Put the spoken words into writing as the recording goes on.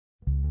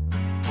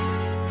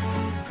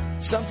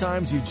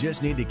Sometimes you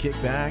just need to kick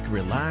back,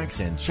 relax,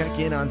 and check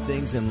in on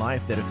things in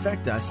life that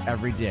affect us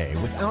every day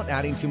without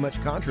adding too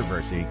much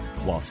controversy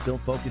while still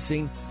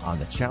focusing on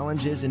the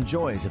challenges and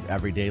joys of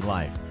everyday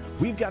life.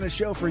 We've got a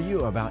show for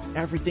you about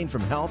everything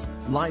from health,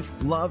 life,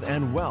 love,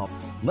 and wealth.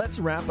 Let's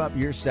wrap up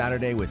your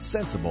Saturday with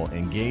sensible,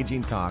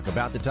 engaging talk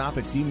about the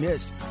topics you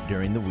missed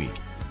during the week.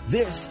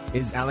 This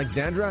is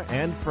Alexandra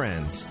and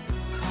Friends.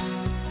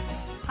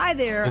 Hi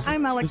there,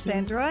 I'm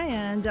Alexandra,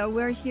 and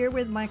we're here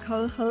with my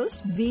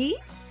co-host, V,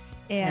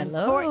 and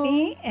Hello.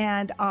 Courtney,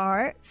 and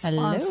our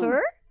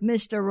sponsor,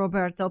 Mr.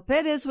 Roberto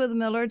Perez with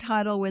Miller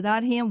Title.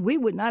 Without him, we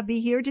would not be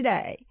here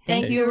today.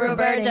 Thank you,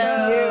 Roberto.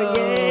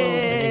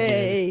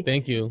 Yay!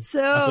 Thank you. So,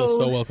 I feel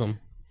so welcome.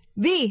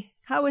 V,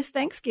 how was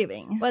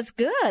Thanksgiving? Was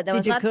good.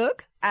 Did you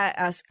cook?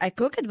 I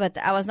cooked, but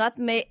I was not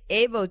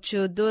able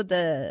to do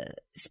the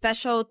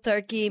special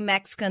turkey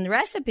Mexican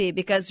recipe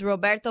because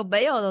Roberto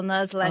bailed on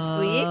us last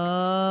week.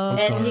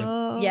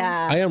 And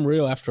I am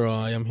real after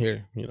all. I am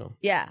here, you know.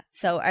 Yeah.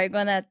 So are you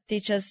going to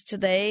teach us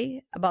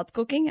today about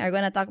cooking? Are you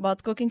going to talk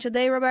about cooking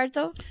today,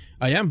 Roberto?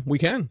 I am. We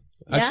can.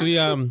 Yeah? Actually,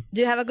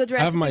 do you have a good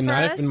recipe I have my for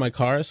knife us? in my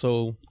car,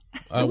 so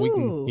we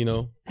can,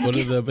 go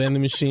to the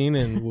vending machine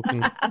and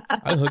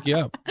I'll hook you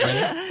up.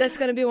 Right? That's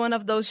going to be one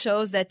of those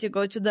shows that you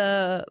go to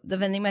the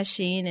vending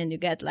machine and you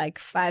get like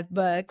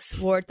 $5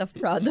 worth of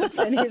products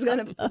and he's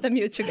going to put them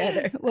you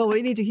together. Well,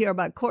 we need to hear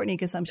about Courtney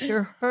because I'm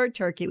sure her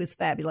turkey was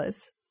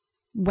fabulous.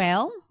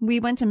 Well, we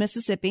went to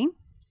Mississippi.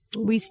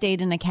 We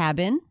stayed in a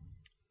cabin.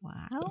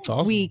 Wow. That's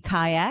awesome. We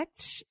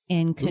kayaked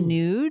and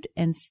canoed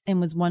and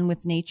was one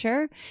with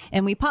nature.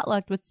 And we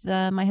potlucked with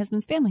my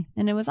husband's family.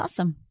 And it was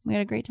awesome. We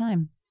had a great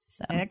time.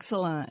 So.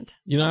 Excellent.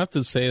 You know, I have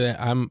to say that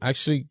I'm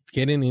actually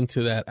getting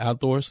into that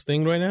outdoors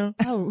thing right now.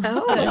 Oh,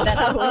 that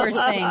outdoors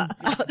thing.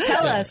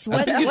 Tell us,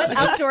 what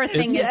outdoor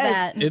thing is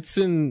that? It's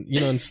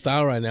in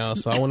style right now,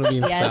 so I want to be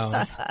in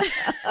style.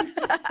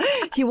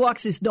 He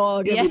walks his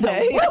dog every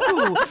day. Way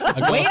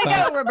to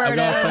go, Roberto. I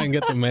go outside and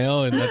get the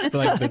mail, and that's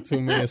like the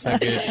 2 minutes I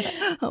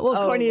get.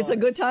 Well, Courtney, it's a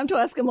good time to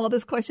ask him all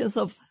these questions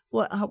of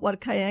what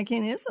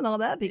kayaking is and all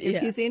that because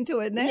he's into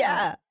it now.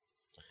 Yeah.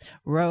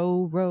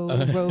 Row, row,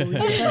 row.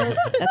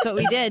 That's what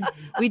we did.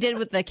 We did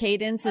with the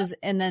cadences,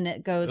 and then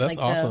it goes That's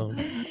like awesome.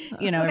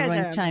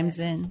 Everyone chimes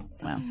in.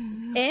 Wow.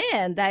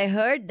 And I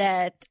heard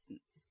that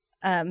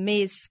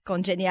Miss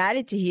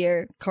Congeniality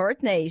here,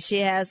 Courtney,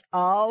 she has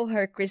all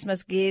her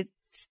Christmas gifts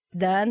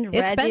done, It's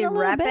ready, been a little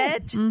wrap bit.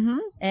 it. Mm-hmm.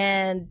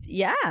 And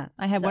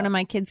I had one of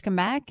my kids come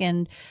back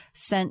and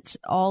sent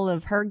all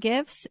of her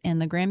gifts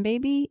and the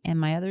grandbaby and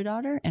my other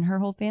daughter and her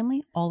whole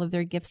family, all of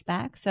their gifts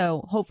back.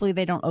 So hopefully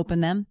they don't open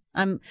them.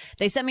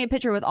 They sent me a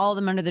picture with all of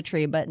them under the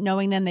tree, but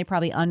knowing them, they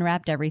probably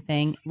unwrapped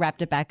everything,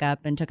 wrapped it back up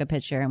and took a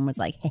picture and was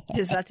like,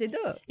 this is what they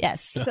do.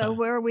 Yes. So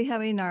where are we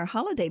having our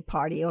holiday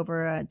party?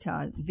 Over at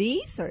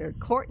V's or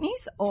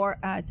Courtney's or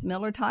at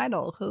Miller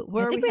Title?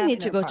 I think we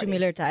need to go to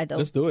Miller Title.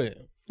 Let's do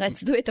it.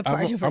 Let's do it a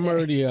party over I'm there.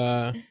 already.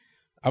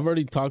 I've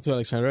already talked to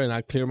Alexandra, and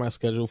I cleared my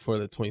schedule for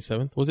the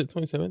 27th. Was it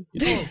 27th?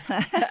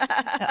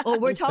 Oh,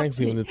 we're talking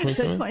Thanksgiving, the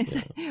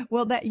 27th. Yeah.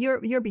 Well, that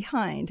you're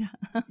behind.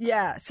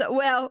 Yeah.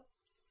 So,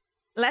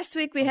 last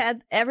week we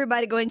had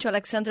everybody going to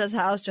Alexandra's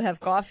house to have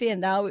coffee,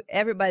 and now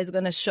everybody's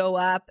going to show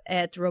up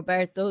at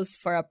Roberto's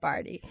for a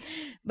party.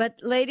 But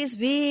ladies,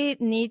 we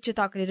need to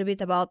talk a little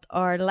bit about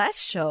our last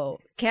show.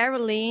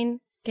 Caroline,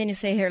 can you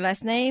say her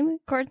last name,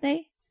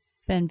 Courtney?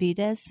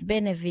 Benavides.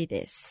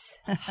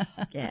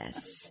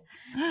 Yes.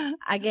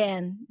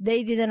 Again,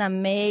 they did an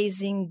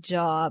amazing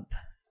job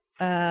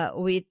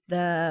with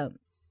the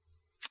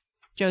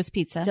Joe's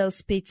Pizza.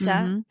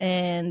 Mm-hmm.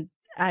 And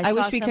I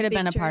wish we could have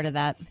been a part of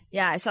that.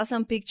 Yeah, I saw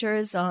some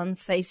pictures on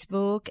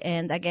Facebook,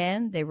 and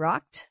again, they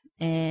rocked.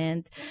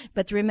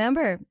 But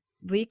remember,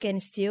 we can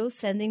still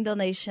sending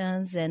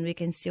donations, and we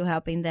can still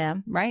helping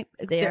them. Right?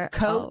 Their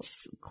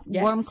coats,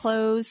 Yes. warm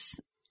clothes.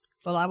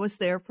 Well, I was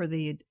there for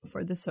the serving.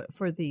 event,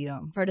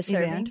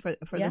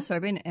 for the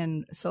serving,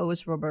 and so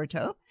was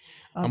Roberto.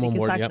 I'm on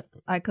board. Yep.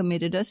 I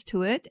committed us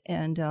to it,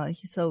 and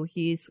so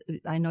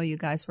I know you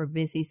guys were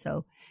busy,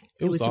 so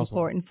it was awesome.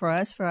 important for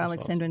us, for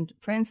Alexandra and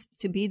friends,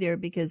 to be there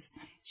because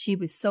she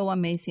was so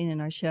amazing in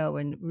our show,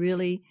 and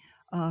really,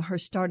 her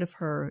start of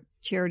her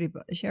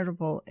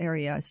charitable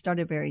area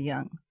started very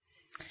young.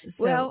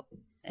 So,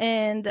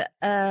 and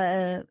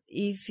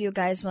if you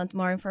guys want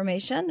more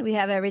information, we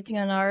have everything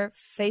on our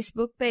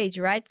Facebook page,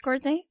 right,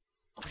 Courtney?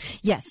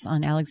 Yes,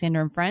 on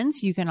Alexander and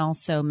Friends. You can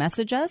also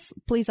message us.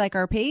 Please like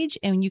our page,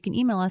 and you can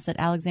email us at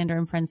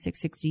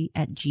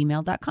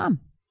alexanderandfriends660@gmail.com.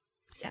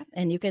 Yeah,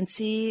 and you can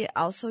see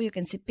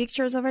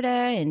pictures over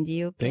there, and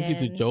you can.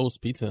 Thank you to Joe's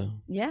Pizza.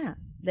 Yeah,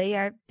 they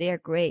are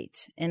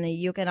great, and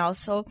you can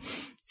also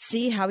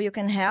see how you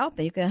can help.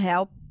 You can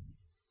help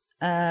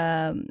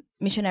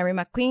Missionary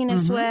McQueen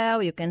as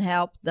well. You can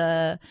help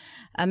the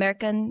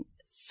American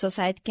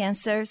Society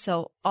Cancer.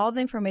 So all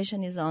the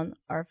information is on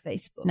our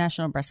Facebook.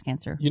 National Breast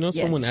Cancer.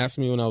 Someone asked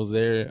me when I was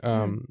there,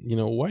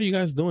 why are you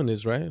guys doing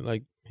this, right?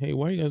 Like, hey,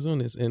 why are you guys doing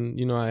this? And,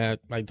 I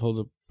told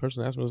the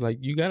person who asked me, I was like,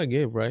 you got to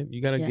give, right?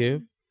 You got to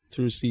give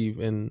to receive.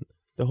 And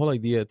the whole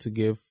idea to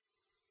give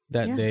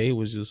that day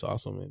was just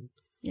awesome. And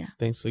Yeah.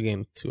 thanks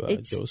again to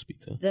It's Joe's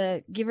Pizza.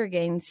 the Giver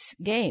Games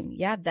game.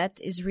 Yeah,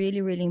 that is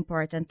really, really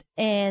important.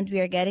 And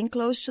we are getting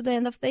close to the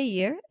end of the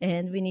year,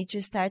 and we need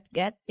to start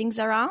get things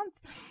around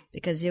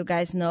because you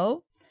guys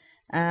know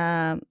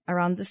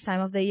around this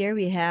time of the year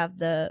we have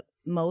the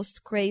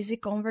most crazy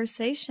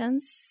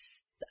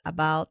conversations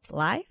about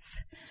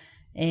life,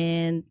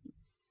 and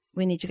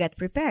we need to get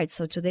prepared.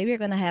 So today we're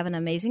going to have an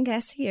amazing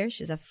guest here.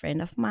 She's a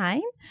friend of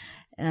mine,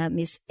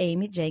 Miss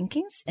Amy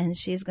Jenkins, and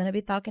she's going to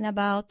be talking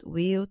about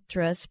will,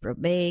 trust,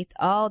 probate,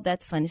 all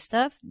that fun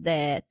stuff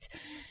that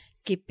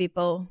keep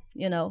people,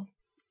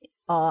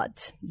 odd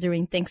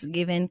during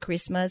Thanksgiving,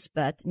 Christmas,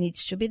 but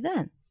needs to be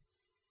done.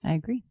 I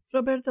agree.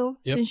 Roberto,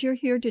 Yep. since you're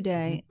here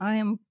today, I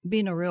am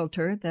being a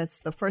realtor. That's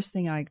the first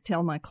thing I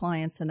tell my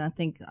clients, and I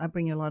think I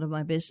bring a lot of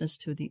my business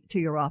to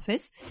your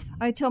office.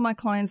 I tell my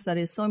clients that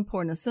it's so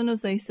important as soon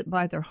as they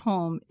buy their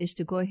home is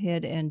to go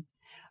ahead and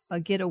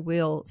get a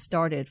will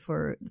started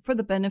for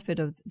the benefit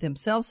of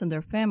themselves and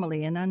their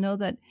family. And I know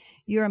that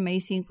you're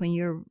amazing when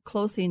you're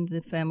closing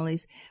the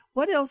families.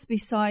 What else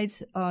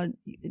besides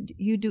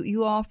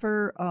you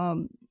offer?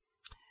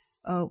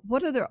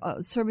 What other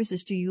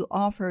services do you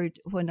offer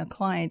when a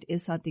client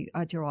is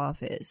at your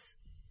office?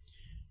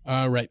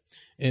 Right.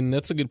 And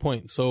that's a good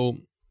point. So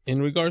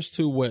in regards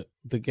to what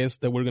the guests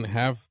that we're going to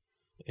have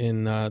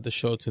in the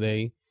show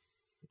today,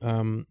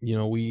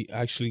 we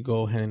actually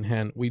go hand in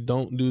hand. We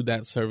don't do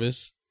that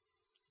service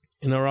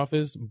in our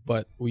office,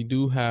 but we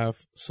do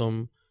have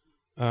some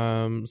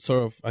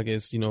sort of, I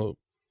guess,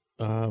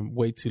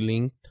 way to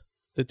link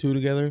the two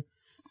together.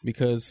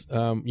 Because,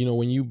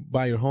 when you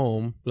buy your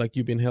home, like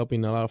you've been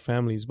helping a lot of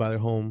families buy their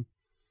home,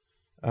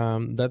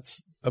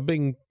 that's a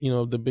big,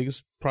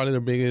 probably their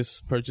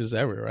biggest purchase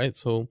ever, right?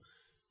 So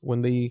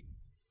when they,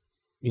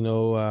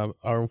 are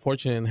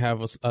unfortunate and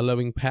have a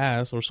loving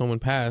pass or someone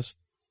passed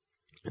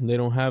and they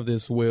don't have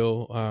this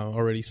will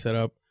already set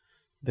up,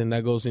 then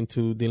that goes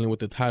into dealing with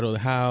the title of the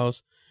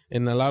house.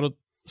 And a lot of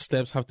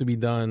steps have to be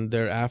done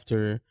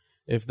thereafter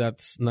if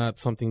that's not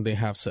something they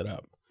have set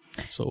up.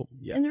 So,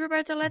 yeah. And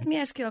Roberto, let me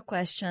ask you a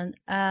question.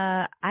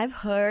 I've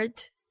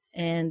heard,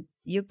 and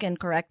you can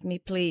correct me,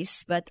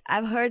 please, but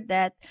I've heard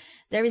that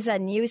there is a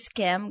new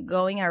scam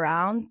going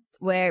around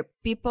where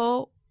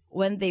people,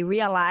 when they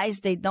realize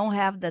they don't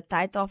have the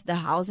title of the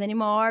house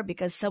anymore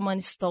because someone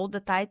stole the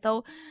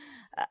title,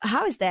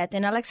 how is that?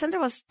 And Alexandra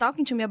was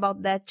talking to me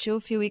about that too a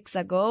few weeks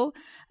ago.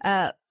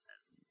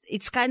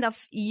 It's kind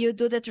of you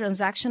do the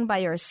transaction by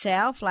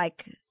yourself,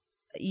 like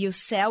you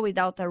sell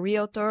without a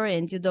realtor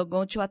and you don't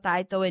go to a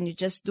title and you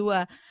just do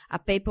a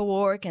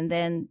paperwork and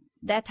then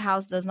that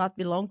house does not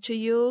belong to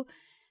you.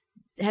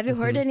 Have you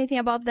heard anything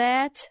about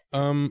that?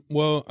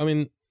 Well, I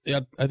mean,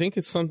 yeah, I think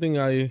it's something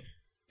I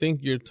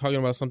think you're talking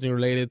about something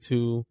related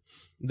to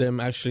them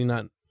actually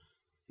not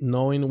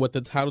knowing what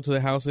the title to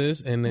the house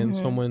is and then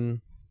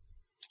someone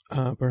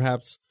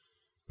perhaps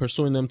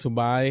pursuing them to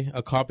buy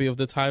a copy of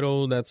the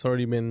title that's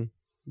already been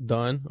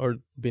done or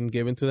been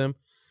given to them.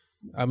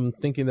 I'm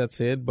thinking that's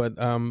it, but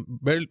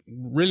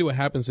really what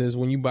happens is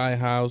when you buy a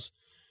house,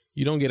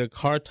 you don't get a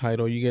car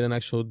title, you get an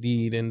actual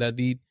deed, and that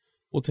deed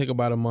will take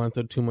about a month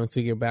or 2 months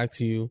to get back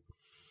to you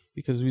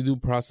because we do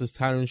process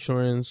title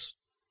insurance,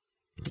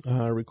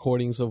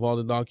 recordings of all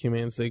the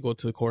documents. They go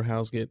to the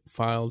courthouse, get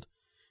filed,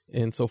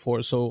 and so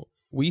forth. So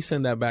we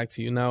send that back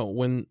to you. Now,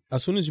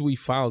 as soon as we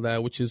file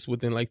that, which is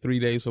within like 3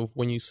 days of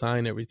when you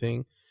sign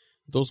everything,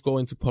 those go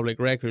into public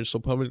records. So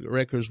public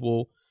records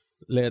will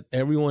let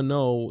everyone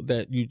know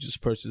that you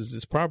just purchased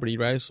this property,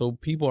 right? So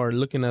people are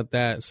looking at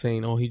that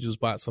saying, oh, he just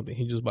bought something.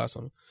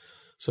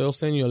 So they'll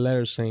send you a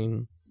letter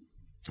saying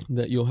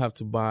that you'll have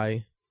to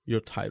buy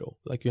your title.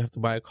 Like you have to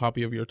buy a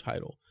copy of your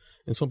title.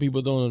 And some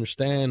people don't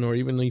understand, or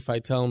even if I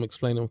tell them,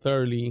 explain them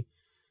thoroughly,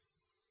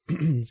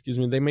 excuse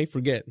me, they may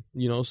forget,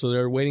 so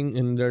they're waiting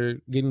and they're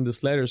getting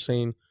this letter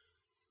saying,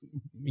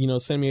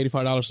 send me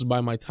 $85 to buy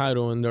my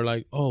title. And they're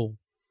like, oh,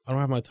 I don't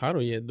have my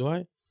title yet, do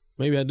I?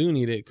 Maybe I do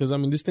need it because,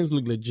 these things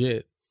look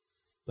legit.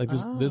 Like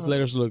these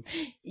letters look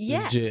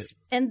legit.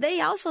 And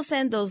they also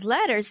send those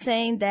letters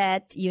saying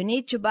that you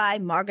need to buy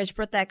mortgage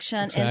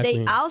protection. Exactly.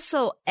 And they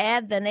also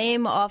add the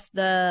name of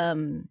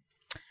the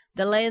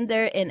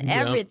lender and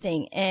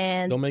everything.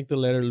 And don't make the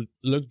letter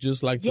look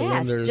just like the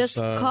lender's. Just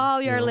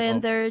call your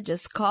lender.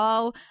 Just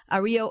call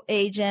a real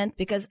agent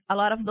because a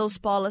lot of those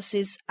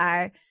policies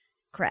are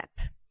crap.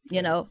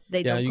 They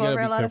don't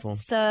cover a lot of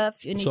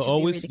stuff. You need to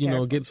always, be really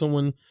careful. get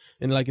someone,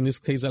 and like in this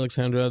case,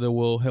 Alexandra, that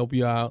will help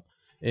you out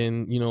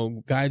and,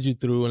 guide you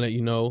through and let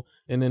you know.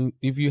 And then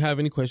if you have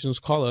any questions,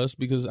 call us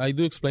because I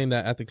do explain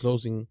that at the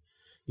closing.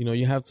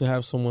 You have to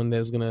have someone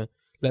that's going to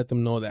let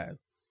them know that.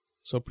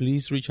 So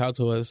please reach out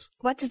to us.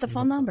 What is the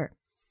phone number?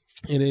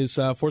 It is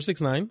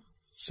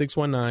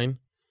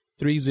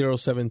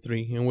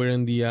 469-619-3073. And we're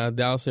in the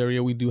Dallas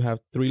area. We do have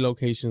 3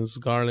 locations,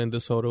 Garland,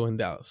 DeSoto, and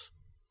Dallas.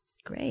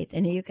 Great.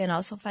 And you can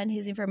also find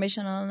his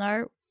information on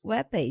our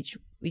webpage.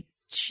 Which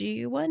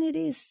one it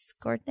is,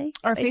 Courtney?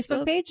 Our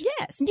Facebook page?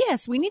 Yes.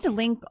 Yes, we need to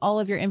link all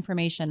of your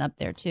information up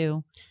there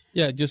too.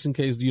 Yeah, just in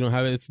case you don't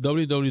have it. It's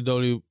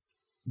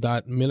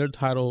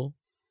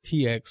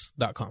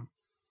www.millertitletx.com.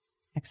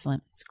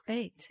 Excellent. It's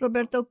great.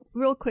 Roberto,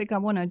 real quick, I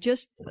want to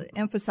just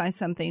emphasize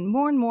something.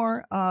 More and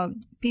more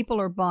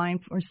people are buying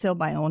for sale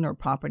by owner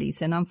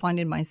properties, and I'm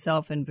finding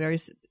myself in very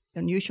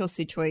unusual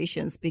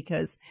situations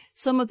because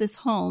some of these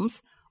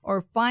homes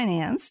are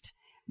financed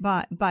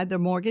by the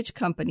mortgage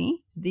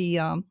company.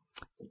 The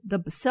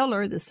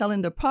seller that's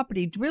selling the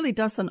property really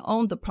doesn't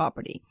own the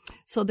property,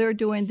 so they're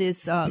doing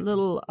this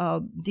little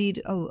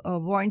deed,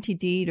 warranty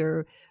deed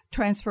or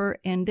transfer,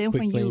 and then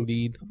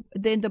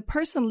then the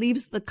person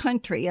leaves the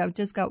country. I've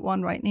just got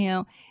one right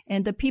now,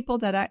 and the people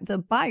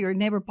the buyer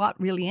never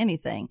bought really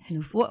anything.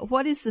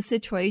 What is the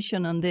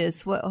situation on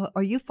this? What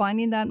are you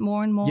finding that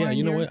more and more? Yeah,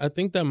 you know what? I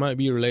think that might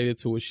be related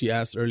to what she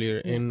asked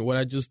earlier. And what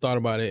I just thought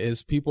about it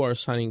is people are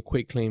signing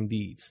quitclaim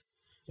deeds,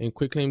 and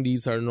quitclaim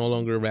deeds are no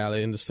longer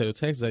valid in the state of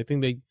Texas. I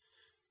think they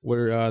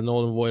were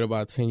null and void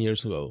about 10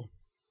 years ago.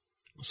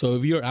 So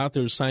if you're out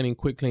there signing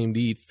quitclaim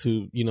deeds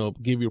to,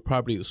 give your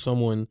property to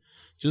someone,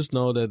 just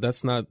know that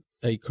that's not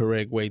a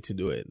correct way to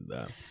do it.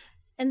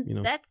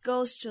 That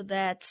goes to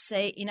that,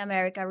 say, in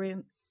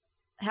America,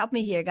 help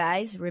me here,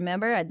 guys.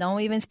 Remember, I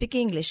don't even speak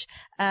English.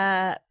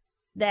 That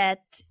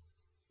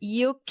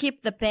you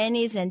keep the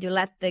pennies and you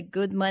let the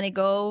good money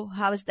go.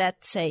 How does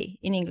that say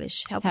in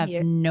English? Help me here. I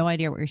have no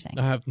idea what you're saying.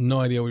 I have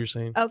no idea what you're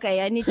saying.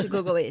 Okay, I need to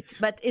Google it.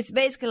 But it's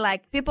basically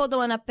like people don't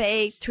want to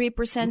pay 3%,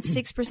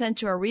 6%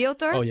 to a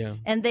realtor. Oh, yeah.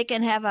 And they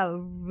can have a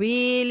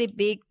really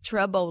big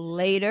trouble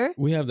later.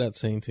 We have that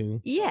saying, too.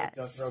 Yes.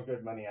 Don't throw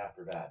good money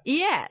after bad.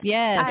 Yes.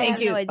 Yes. I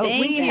have no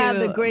idea. We have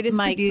the greatest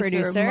Mike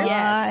producer. Mike.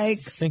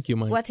 Yes. Thank you,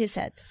 Mike. What he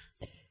said.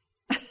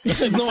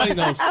 Nobody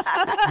knows.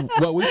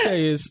 What we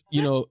say is,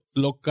 lo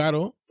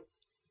caro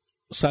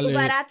sale... Lo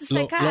barato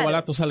sale caro. Lo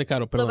barato sale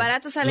caro, perdón. Lo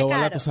barato sale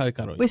caro. Barato sale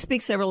caro. We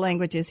speak several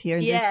languages here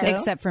in Yes. this show.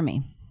 Except for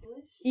me.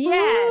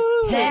 Yes.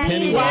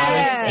 Penny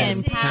wise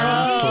and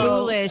pound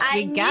foolish. I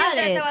We knew got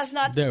that it. I was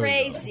not There we go.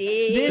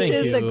 crazy. This Thank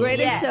is you. the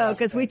greatest Yes. show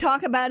because we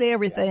talk about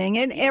everything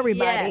and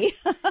everybody.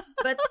 Yes.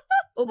 But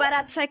o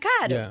barato sai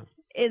caro. Yeah.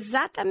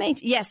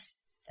 Exatamente. Yes.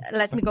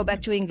 Let me go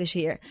back to English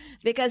here.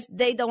 Because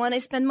they don't want to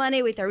spend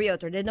money with a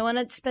realtor. They don't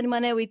want to spend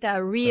money with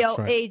a real That's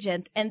right.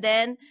 agent. And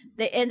then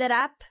they ended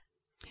up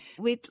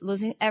with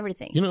losing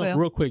everything. Well-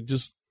 Real quick,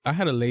 I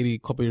had a lady a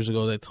couple years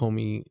ago that told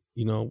me,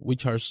 we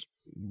charge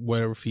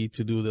whatever fee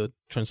to do the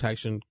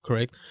transaction,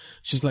 correct?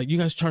 She's like, you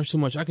guys charge too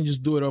much. I can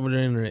just do it over the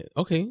internet.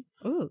 Okay.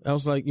 Ooh. I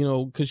was like,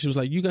 because she was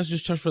like, you guys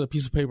just charge for the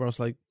piece of paper. I was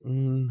like,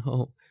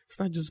 no, it's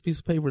not just a piece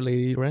of paper,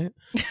 lady, right?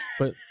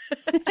 But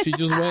she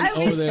just went I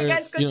over wish there, you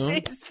guys could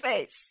see his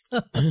face.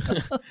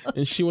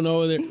 and she went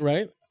over there,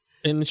 right?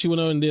 And she went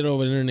over and did it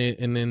over the internet,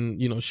 and then,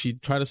 she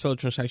tried to sell a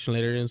transaction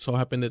later, and so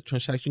happened that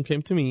transaction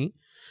came to me,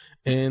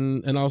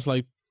 and I was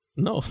like,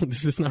 no,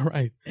 this is not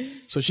right.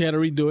 So she had to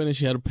redo it, and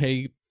she had to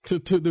pay to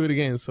do it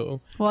again.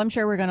 So, Well, I'm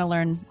sure we're going to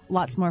learn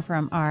lots more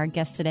from our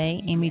guest today,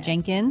 Amy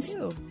Jenkins.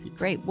 Ew.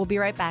 Great. We'll be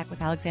right back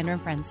with Alexandra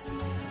and Friends.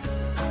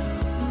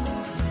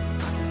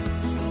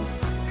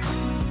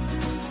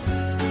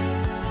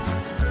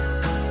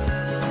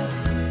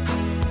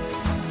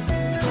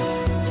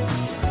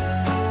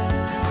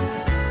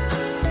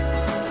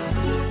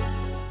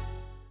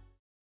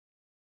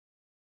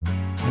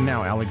 And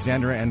now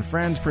Alexandra and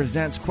Friends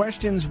presents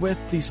Questions with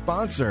the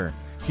sponsor.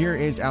 Here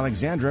is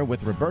Alexandra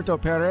with Roberto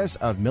Perez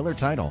of Miller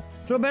Title.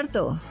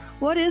 Roberto,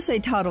 what is a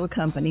title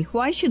company?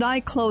 Why should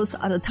I close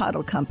at a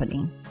title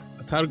company?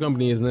 a title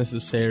company is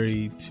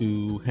necessary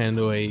to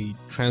handle a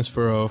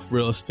transfer of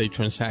real estate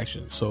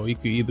transactions. So it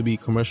could either be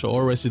commercial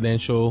or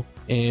residential,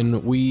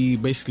 and we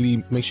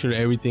basically make sure that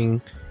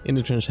everything in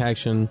the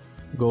transaction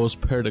goes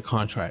per the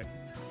contract.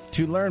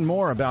 To learn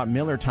more about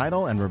Miller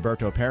Title and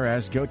Roberto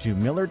Perez, go to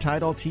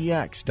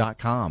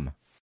MillerTitleTX.com.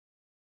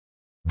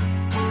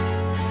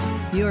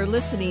 You're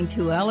listening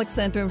to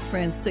Alexandra and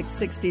Friends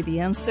 660 The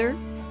Answer.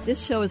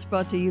 This show is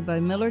brought to you by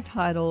Miller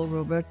Title,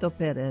 Roberto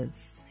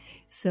Perez.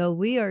 So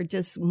we are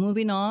just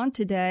moving on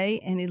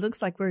today, and it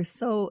looks like we're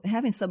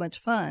having so much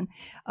fun.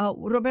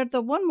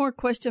 Roberto, one more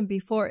question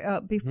before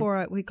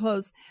we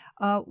close.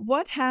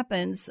 What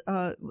happens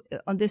on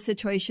this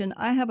situation?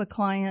 I have a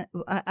client.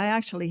 I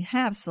actually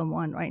have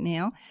someone right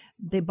now.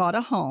 They bought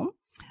a home.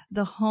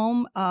 The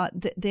home,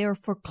 they are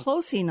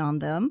foreclosing on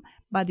them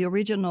by the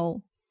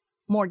original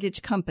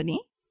mortgage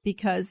company,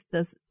 because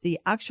the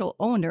actual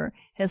owner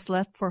has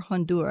left for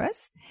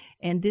Honduras,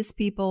 and these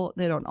people,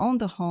 they don't own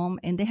the home,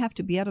 and they have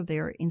to be out of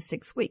there in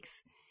 6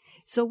 weeks.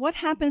 So what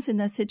happens in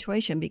that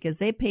situation? Because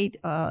they paid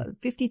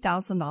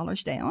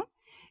 $50,000 down,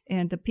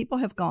 and the people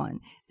have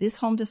gone. This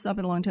home does not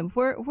belong to them.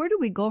 Where do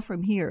we go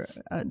from here?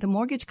 The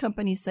mortgage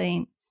company is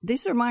saying,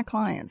 these are my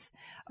clients.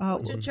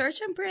 To church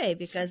and pray,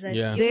 because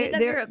Yeah. you need a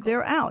miracle.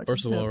 they're out.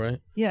 First of all,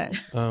 right? Yes.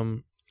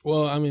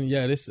 Well, I mean,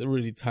 yeah, this is a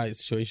really tight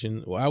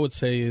situation. What I would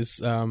say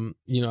is, I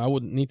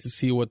would need to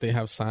see what they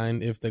have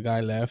signed. If the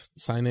guy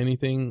signed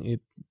anything, it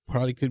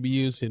probably could be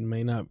used. It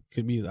may not,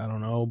 could be, I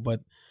don't know.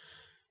 But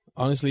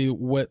honestly,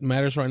 what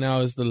matters right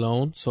now is the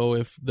loan. So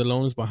if the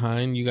loan is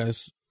behind, you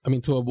guys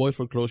to avoid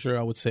foreclosure,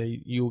 I would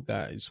say you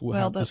guys will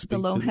have to speak the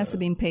loan to has to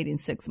be paid in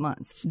 6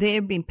 months.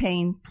 They've been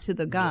paying to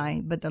the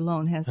guy, but the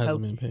loan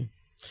hasn't been paid.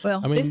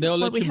 Well, I mean, this is they'll what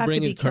let we you have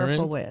bring to be it current.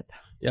 careful with.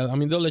 Yeah, I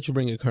mean, they'll let you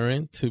bring it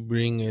current to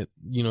bring it,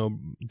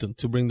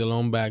 to bring the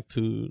loan back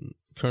to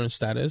current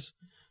status.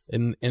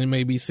 And it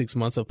may be 6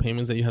 months of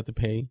payments that you have to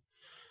pay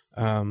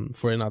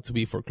for it not to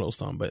be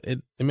foreclosed on. But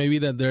it may be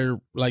that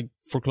they're like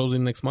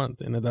foreclosing next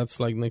month and that's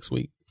like next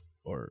week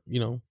or,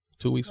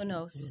 2 weeks. Who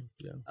knows?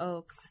 Yeah.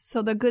 Oh,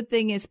 So the good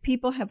thing is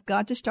people have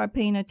got to start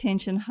paying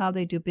attention how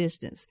they do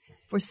business.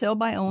 For sale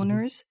by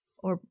owners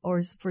or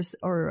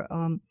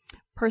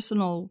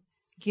personal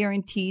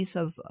guarantees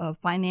of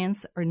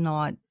finance are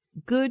not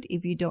good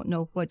if you don't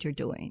know what you're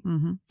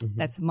doing.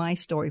 That's my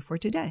story for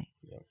today.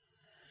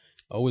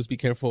 Always be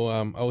careful.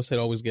 I always said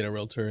always get a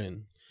realtor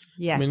in.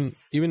 Yes. I mean,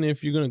 even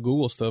if you're going to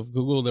Google stuff,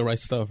 Google the right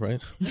stuff,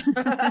 right?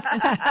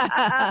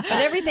 But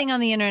everything on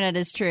the internet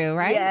is true,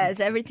 right? yes,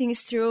 everything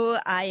is true.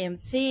 I am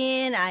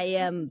thin. I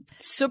am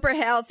super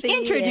healthy.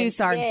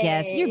 Introduce and our yay.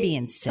 guest. You're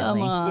being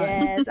silly. Come on.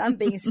 Yes, I'm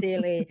being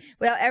silly.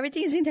 Well,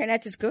 everything is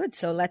internet is good,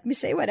 so let me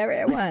say whatever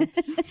I want.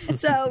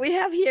 So we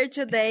have here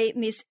today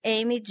Miss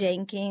Amy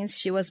Jenkins.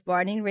 She was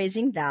born and raised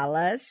in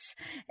Dallas,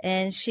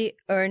 and she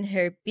earned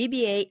her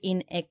BBA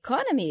in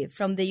economy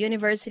from the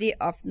University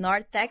of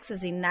North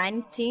Texas in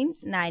 1992.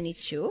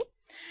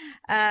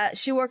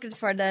 She worked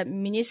for the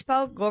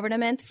municipal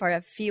government for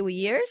a few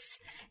years,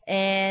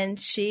 and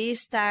she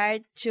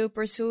started to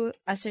pursue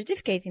a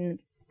certificate in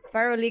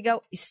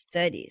paralegal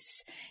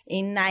studies.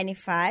 In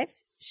 95,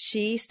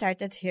 she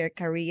started her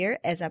career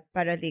as a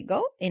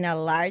paralegal in a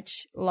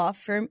large law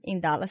firm in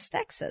Dallas,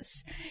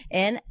 Texas.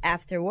 And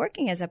after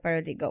working as a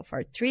paralegal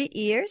for 3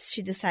 years,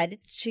 she decided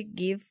to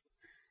give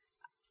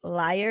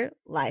liar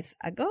life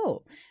a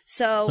go.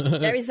 So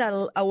there is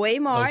a way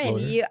more, and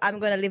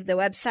I'm going to leave the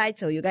website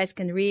so you guys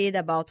can read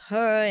about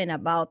her and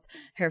about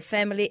her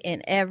family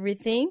and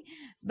everything.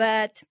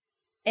 But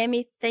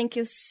Amy, thank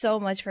you so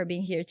much for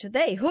being here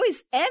today. Who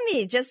is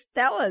Amy? Just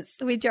tell us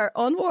with your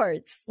own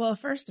words. Well,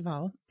 first of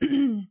all,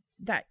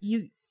 that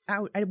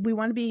we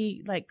want to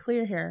be like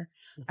clear here.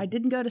 I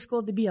didn't go to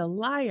school to be a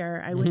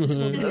liar. I went to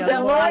school to be a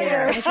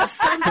lawyer. But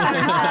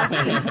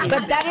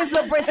that is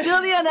the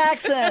Brazilian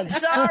accent.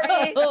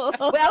 Sorry.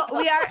 Well,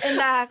 we are in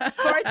the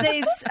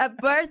Courtney's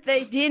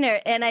birthday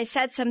dinner, and I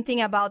said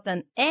something about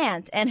an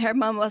ant, and her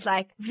mom was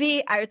like,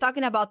 V, are you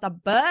talking about a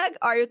bug,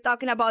 or are you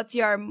talking about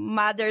your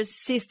mother's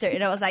sister?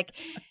 And I was like,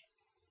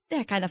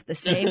 they're kind of the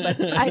same, but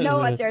I know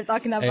what they're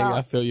talking about. Hey,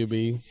 I feel you,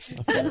 B.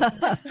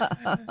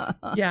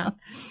 Yeah.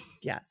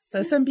 Yeah.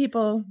 So some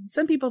people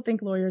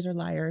think lawyers are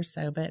liars.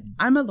 But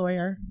I'm a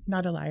lawyer,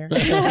 not a liar.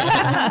 Thank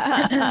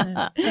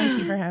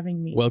you for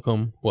having me.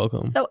 Welcome.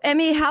 So,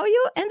 Amy, how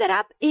you ended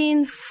up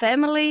in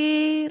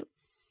family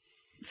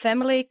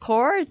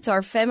court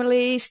or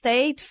family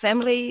state,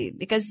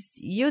 because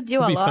you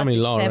do a lot family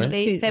law,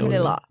 family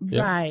law.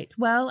 Yeah. Right.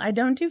 Well, I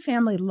don't do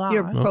family law.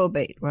 You're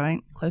probate, right?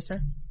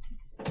 Closer.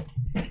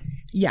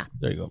 Yeah.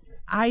 There you go.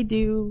 I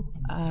do.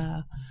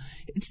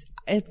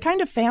 It's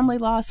kind of family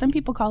law. Some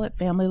people call it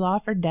family law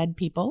for dead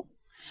people.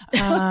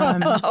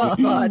 Oh,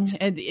 God.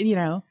 And,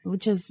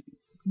 which is,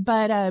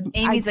 but,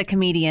 Amy's a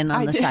comedian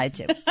on the side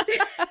too.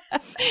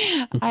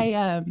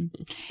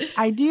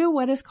 I do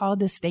what is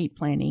called estate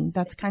planning.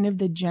 That's kind of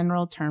the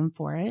general term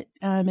for it.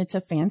 It's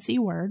a fancy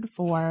word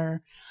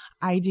for,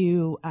 I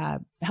do,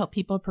 help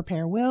people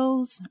prepare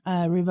wills,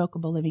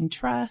 revocable living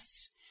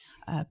trusts,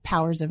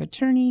 powers of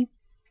attorney,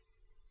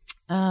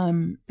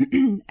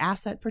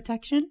 asset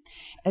protection,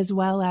 as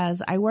well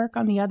as I work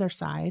on the other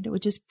side,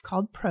 which is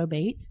called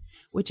probate,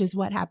 which is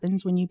what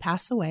happens when you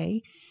pass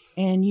away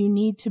and you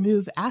need to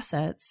move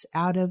assets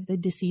out of the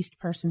deceased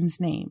person's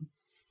name.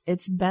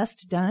 It's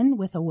best done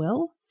with a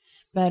will,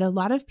 but a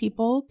lot of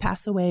people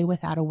pass away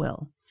without a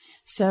will.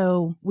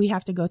 So we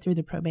have to go through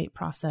the probate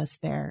process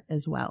there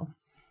as well.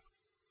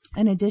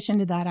 In addition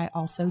to that, I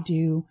also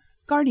do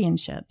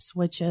guardianships,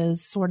 which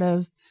is sort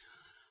of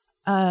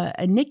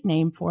a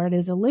nickname for it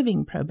is a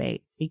living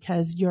probate,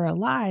 because you're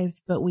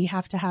alive, but we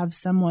have to have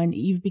someone,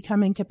 you've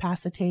become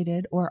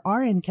incapacitated or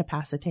are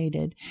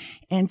incapacitated,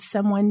 and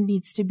someone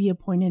needs to be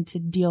appointed to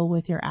deal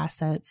with your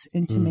assets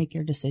and to make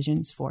your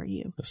decisions for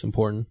you. That's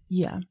important.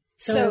 Yeah.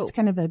 So it's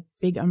kind of a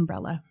big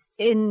umbrella.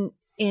 In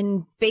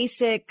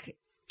basic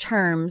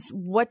terms,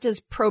 what does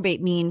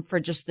probate mean for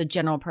just the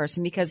general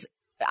person? Because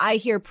I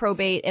hear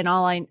probate and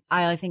all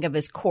I think of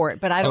is court,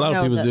 but I don't know. A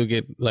lot of people do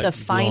get the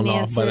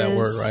finances by that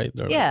word, right?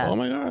 They're yeah. Like, oh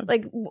my God.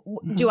 Like,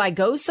 do I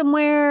go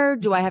somewhere?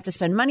 Do I have to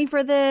spend money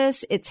for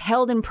this? It's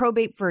held in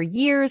probate for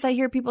years, I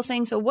hear people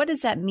saying. So what does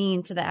that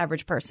mean to the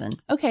average person?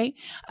 Okay.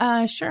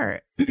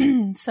 Sure.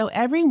 So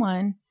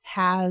everyone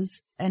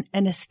has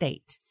an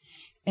estate,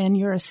 and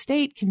your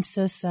estate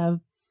consists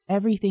of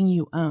everything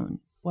you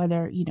own,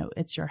 whether,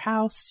 it's your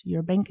house,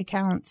 your bank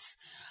accounts,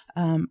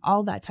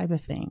 all that type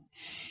of thing.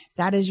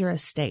 That is your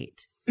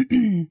estate.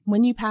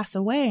 When you pass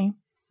away,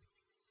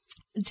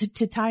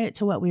 to tie it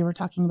to what we were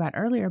talking about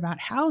earlier about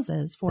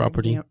houses, for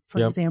property,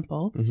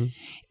 example,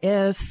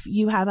 if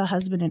you have a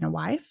husband and a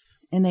wife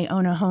and they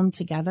own a home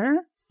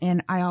together.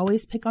 And I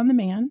always pick on the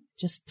man,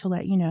 just to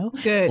let you know.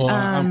 Good. Well,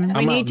 I'm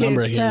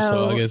outnumbered here,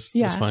 so I guess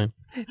that's fine.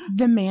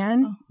 The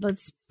man,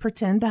 let's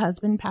pretend the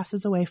husband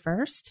passes away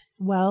first.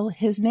 Well,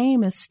 his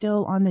name is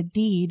still on the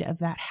deed of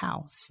that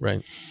house.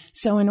 Right.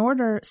 So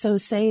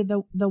say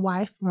the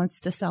wife wants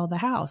to sell the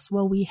house.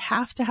 Well, we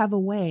have to have a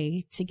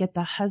way to get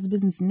the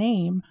husband's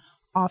name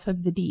off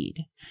of the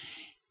deed.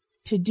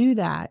 To do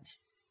that,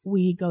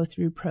 we go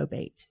through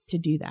probate to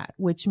do that,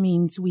 which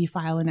means we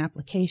file an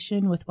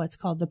application with what's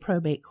called the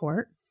probate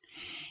court.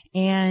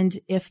 And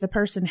if the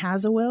person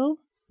has a will,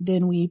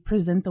 then we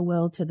present the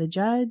will to the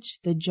judge.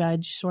 The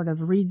judge sort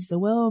of reads the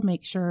will,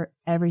 makes sure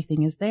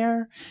everything is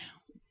there.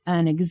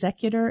 An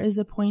executor is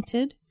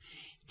appointed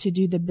to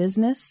do the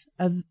business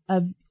of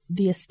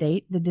the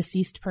estate, the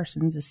deceased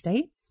person's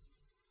estate.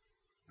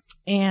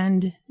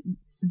 And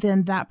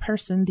then that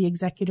person, the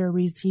executor,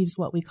 receives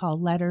what we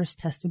call letters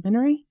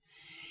testamentary.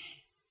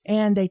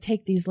 And they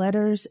take these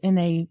letters and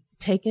they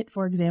take it,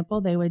 for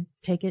example, they would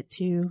take it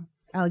to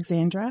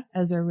Alexandra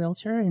as their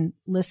realtor and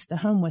list the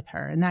home with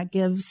her. And that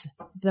gives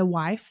the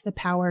wife the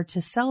power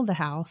to sell the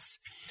house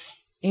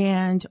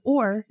and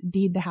or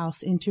deed the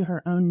house into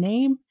her own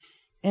name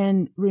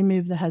and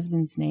remove the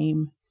husband's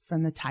name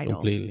from the title.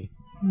 Completely.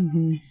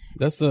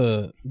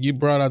 You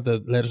brought out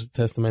the letters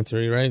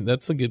testamentary, right?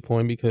 That's a good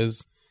point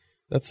because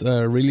that's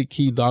a really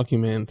key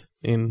document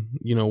in,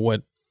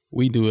 what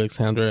we do,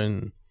 Alexandra,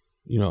 and,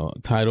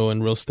 title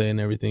and real estate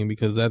and everything,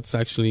 because that's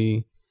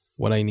actually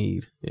what I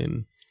need.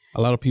 And a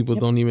lot of people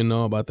don't even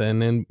know about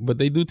that. But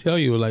they do tell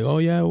you like, oh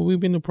yeah, we've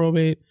been to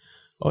probate.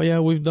 Oh yeah,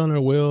 we've done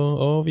our will.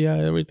 Oh yeah,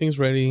 everything's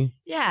ready.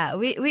 Yeah,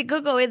 we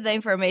Google with the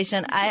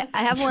information. I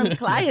have one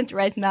client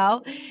right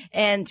now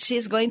and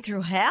she's going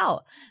through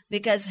hell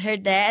because her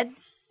dad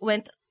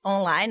went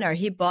online or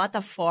he bought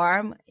a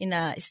farm in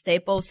a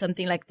Staples,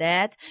 something like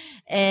that.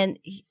 And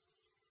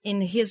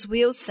in his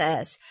will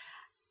says,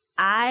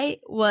 I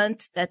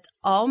want that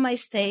all my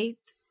estate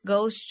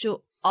goes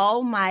to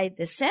all my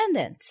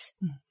descendants.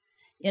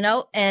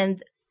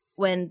 And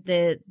when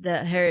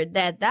her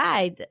dad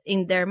died,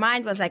 in their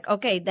mind was like,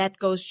 okay, that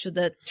goes to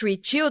the 3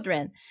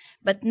 children.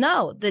 But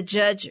no, the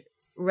judge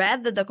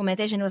read the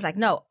documentation and was like,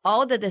 no,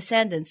 all the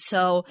descendants.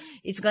 So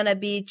it's going to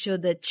be to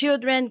the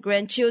children,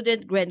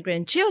 grandchildren,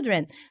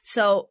 great-grandchildren.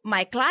 So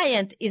my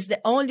client is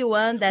the only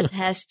one that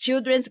has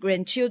children's,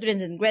 grandchildren,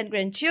 and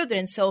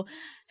great-grandchildren. So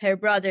her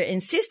brother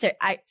and sister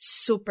are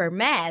super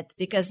mad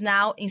because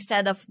now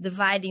instead of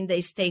dividing the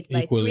estate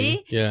by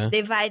equally, 3,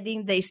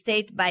 dividing the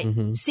estate by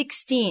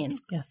 16.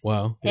 Yes.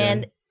 Wow. Yeah.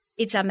 And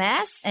it's a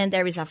mess and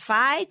there is a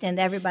fight and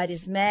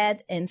everybody's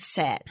mad and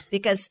sad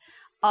because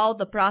all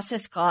the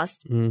process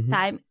costs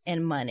time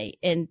and money.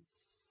 And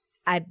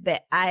I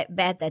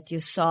bet that you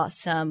saw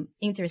some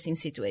interesting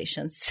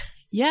situations.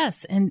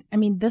 Yes. And I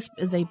mean, this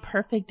is a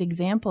perfect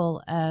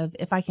example of,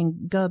 if I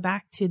can go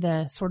back to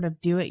the sort of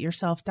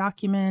do-it-yourself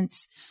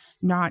documents,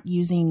 not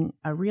using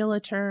a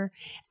realtor.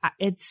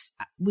 It's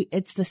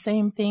the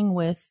same thing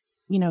with,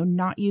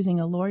 not using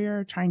a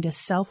lawyer, trying to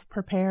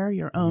self-prepare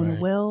your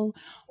own will,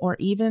 or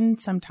even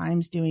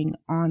sometimes doing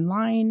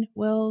online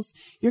wills.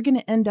 You're going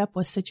to end up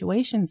with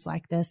situations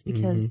like this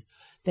because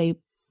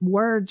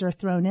words are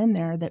thrown in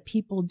there that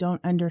people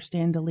don't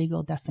understand the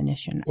legal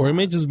definition. Or it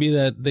may just be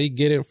that they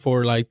get it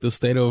for like the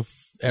state of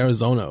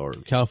Arizona or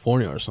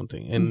California or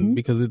something. And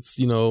because it's,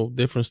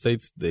 different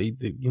states, they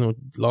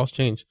laws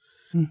change.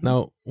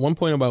 Now, one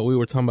point about we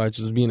were talking about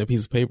just being a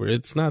piece of paper.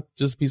 It's not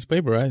just a piece of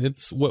paper, right?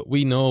 It's what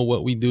we know,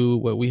 what we do,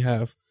 what we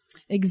have.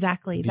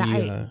 Exactly.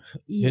 The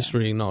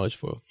history and knowledge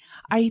for.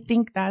 I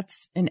think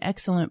that's an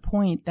excellent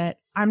point, that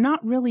I'm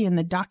not really in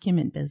the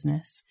document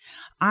business.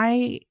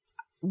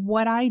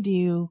 What I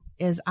do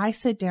is I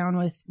sit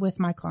down with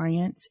my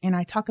clients and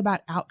I talk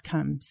about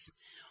outcomes.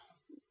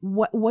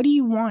 What do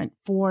you want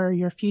for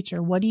your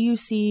future? What do you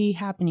see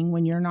happening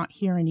when you're not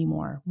here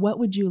anymore? What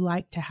would you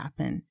like to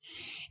happen?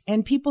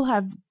 And people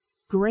have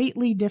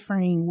greatly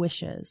differing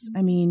wishes.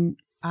 I mean,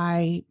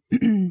 I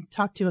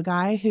talked to a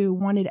guy who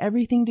wanted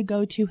everything to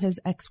go to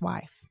his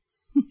ex-wife.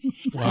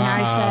 Wow.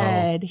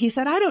 And he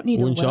said, I don't need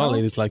a will. Wouldn't y'all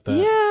ladies like that?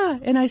 Yeah.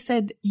 And I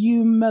said,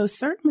 you most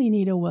certainly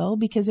need a will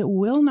because it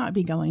will not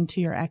be going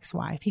to your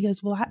ex-wife. He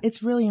goes, well,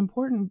 it's really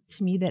important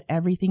to me that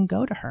everything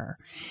go to her.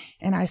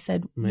 And I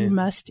said, you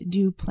must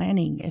do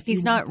planning.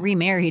 He's not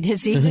remarried,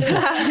 is he?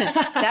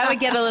 That would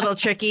get a little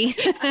tricky.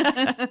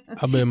 I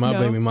bet my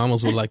baby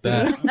mamas would like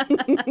that.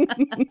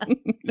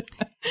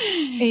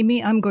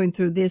 Amy, I'm going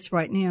through this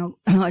right now.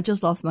 I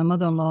just lost my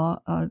mother-in-law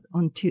on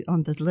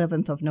the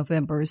 11th of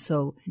November.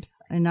 So,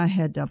 and I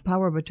had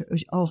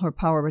all her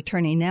power of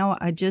attorney. Now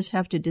I just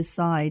have to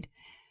decide.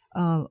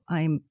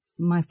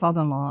 My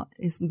father-in-law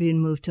is being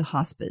moved to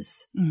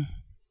hospice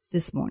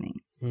this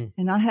morning,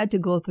 and I had to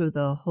go through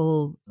the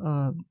whole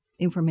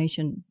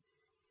information.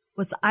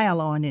 What's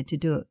ILO on it to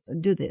do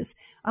this?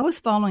 I was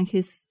following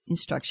his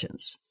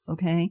instructions.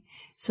 Okay,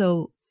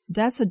 so.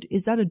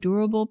 Is that a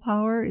durable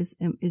power? Is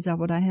that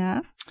what I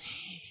have?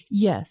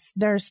 Yes.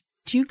 There's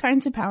 2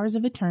 kinds of powers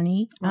of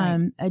attorney.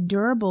 Right. A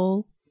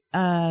durable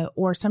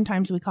or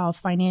sometimes we call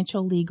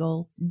financial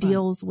legal,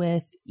 deals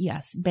with,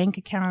 yes, bank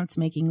accounts,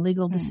 making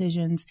legal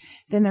decisions.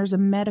 Then there's a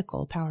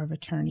medical power of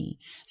attorney.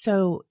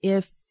 So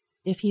if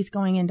he's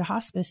going into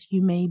hospice,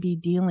 you may be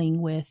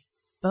dealing with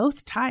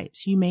both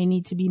types. You may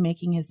need to be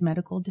making his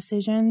medical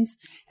decisions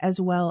as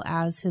well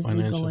as his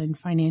legal and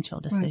financial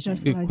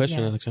decisions. Good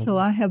question, Alexandra. So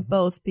I have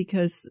both,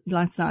 because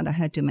last night I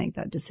had to make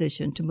that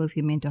decision to move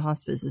him into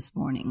hospice this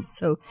morning.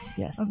 So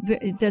yes,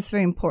 that's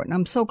very important.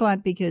 I'm so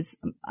glad, because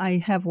I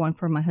have one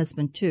for my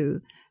husband too.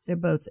 They're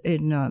both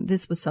in,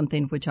 this was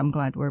something which I'm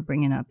glad we're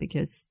bringing up,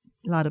 because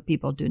a lot of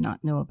people do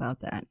not know about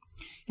that.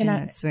 And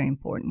that's very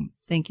important.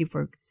 Thank you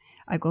for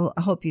I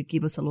hope you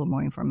give us a little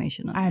more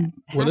information on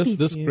that. Well,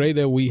 that's great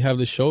that we have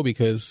the show,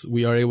 because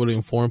we are able to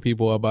inform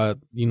people about,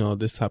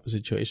 this type of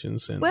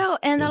situations. And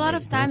a lot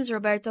of times,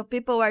 Roberto,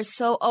 people are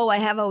so, I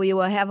have a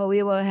will, I have a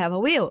will, I have a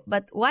will.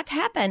 But what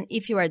happens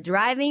if you are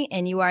driving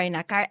and you are in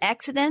a car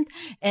accident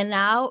and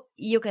now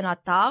you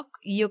cannot talk,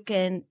 you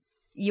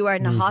are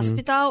in a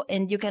hospital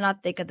and you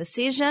cannot take a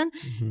decision,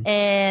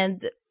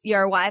 and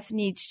your wife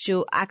needs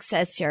to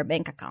access your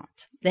bank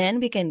account? Then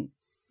we can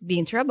be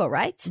in trouble,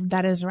 right?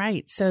 That is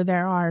right. So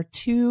there are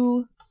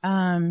two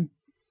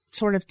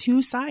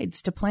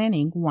sides to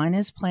planning. One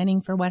is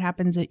planning for what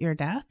happens at your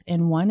death,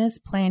 and one is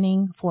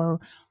planning for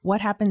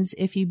what happens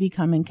if you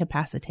become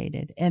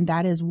incapacitated. And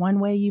that is one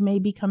way you may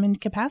become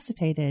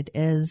incapacitated,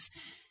 is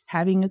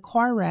having a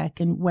car wreck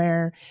and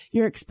where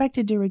you're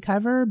expected to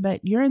recover, but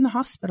you're in the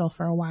hospital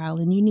for a while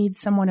and you need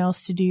someone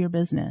else to do your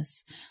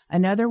business.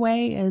 Another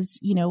way is,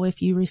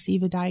 if you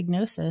receive a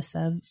diagnosis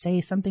of,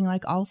 say, something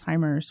like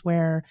Alzheimer's,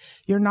 where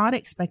you're not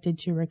expected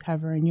to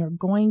recover and you're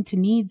going to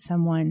need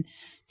someone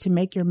to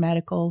make your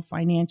medical,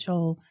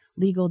 financial,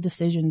 legal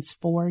decisions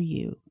for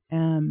you.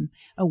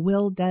 A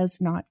will does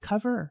not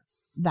cover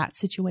that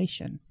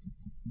situation.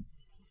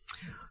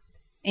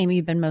 Amy,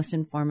 you've been most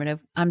informative.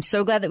 I'm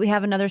so glad that we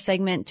have another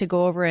segment to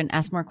go over and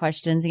ask more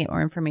questions and get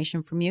more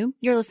information from you.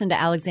 You're listening to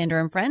Alexander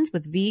and Friends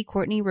with V,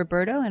 Courtney,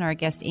 Roberto, and our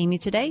guest Amy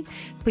today.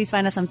 Please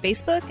find us on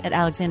Facebook at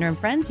Alexander and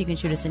Friends. You can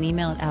shoot us an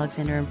email at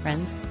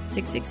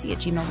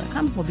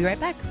alexanderandfriends660@gmail.com. We'll be right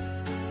back.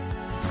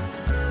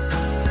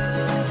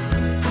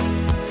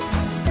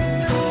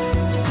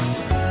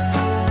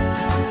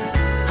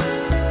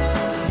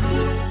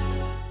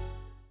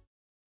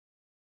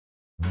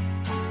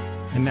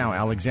 And now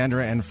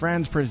Alexandra and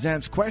Friends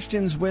presents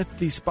Questions with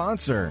the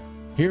sponsor.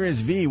 Here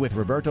is V with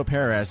Roberto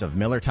Perez of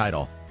Miller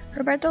Title.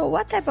 Roberto,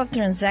 what type of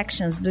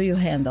transactions do you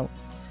handle?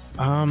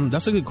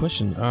 That's a good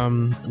question.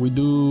 We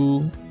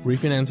do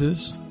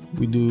refinances.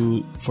 We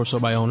do for sale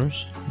by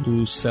owners.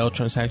 Do sale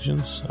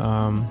transactions,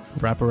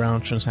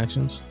 wraparound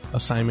transactions,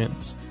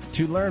 assignments.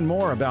 To learn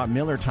more about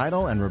Miller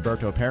Title and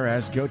Roberto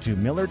Perez, go to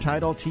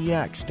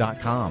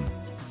MillerTitleTX.com.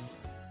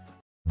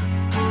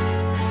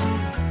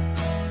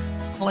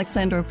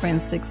 Alexander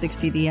Friends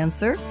 660 The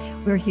Answer.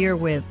 We're here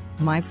with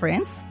my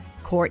friends,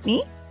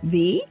 Courtney,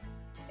 V,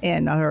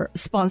 and our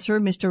sponsor,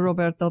 Mr.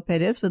 Roberto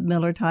Perez with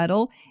Miller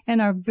Title, and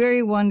our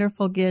very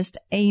wonderful guest,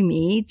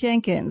 Amy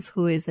Jenkins,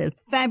 who is a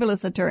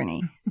fabulous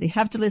attorney. So you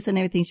have to listen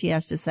to everything she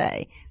has to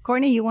say.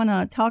 Courtney, you want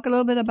to talk a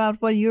little bit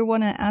about what you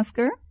want to ask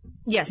her?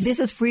 Yes.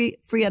 This is free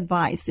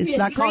advice. It's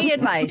not free called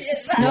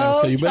advice. No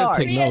so you better charge.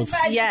 take notes.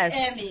 Yes.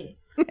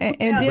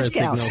 And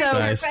discounts. So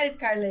credit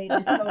card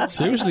ladies.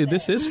 Seriously,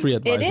 this is free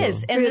advice. It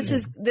is. And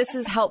this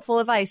is helpful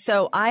advice.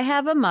 So I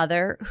have a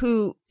mother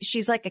who,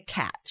 she's like a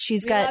cat.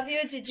 She's got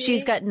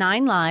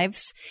 9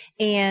 lives,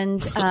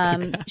 and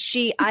I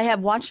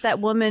have watched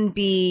that woman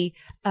be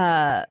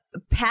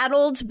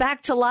paddled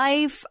back to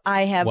life.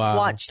 I have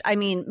watched,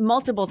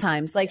 multiple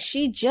times. Like,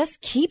 she just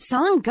keeps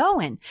on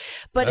going.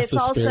 But it's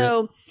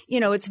also,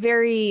 it's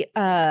very,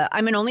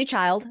 I'm an only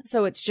child.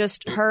 So it's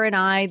just her and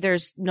I.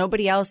 There's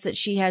nobody else that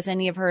she has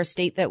any of her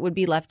estate that would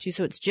be left to.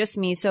 So it's just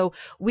me. So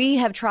we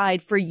have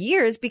tried for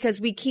years,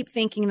 because we keep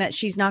thinking that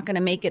she's not going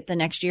to make it the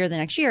next year,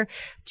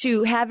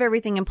 to have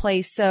everything in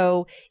place.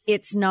 So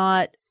it's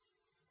not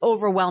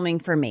overwhelming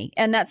for me.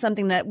 And that's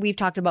something that we've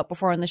talked about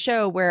before on the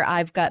show, where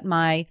I've got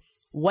my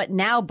What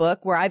Now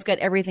book, where I've got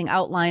everything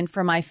outlined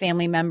for my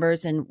family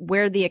members and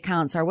where the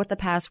accounts are, what the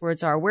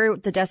passwords are, where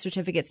the death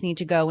certificates need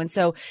to go. And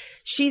so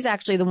she's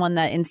actually the one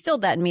that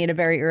instilled that in me at a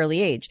very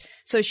early age.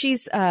 So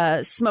she's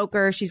a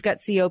smoker. She's got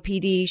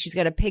COPD. She's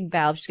got a pig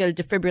valve. She's got a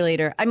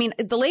defibrillator.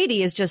 The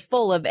lady is just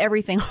full of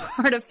everything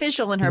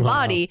artificial in her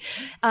body.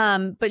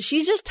 But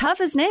she's just tough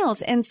as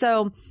nails. And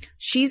so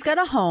she's got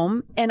a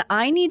home, and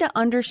I need to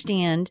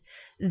understand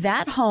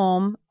that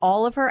home,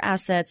 all of her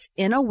assets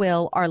in a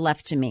will are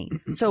left to me.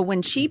 So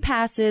when she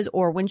passes,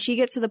 or when she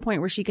gets to the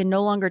point where she can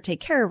no longer take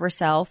care of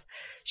herself,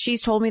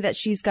 she's told me that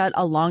she's got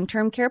a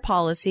long-term care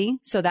policy,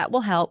 so that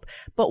will help.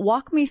 But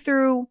walk me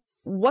through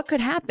what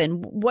could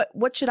happen.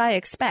 What should I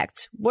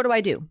expect? What do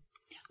I do?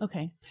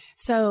 Okay.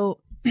 So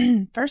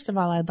first of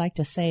all, I'd like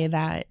to say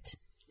that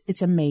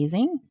it's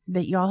amazing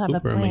that y'all have a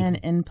plan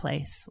in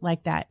place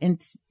like that. And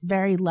it's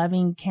very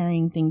loving,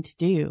 caring thing to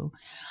do.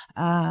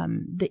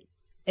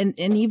 And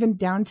even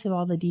down to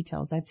all the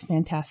details. That's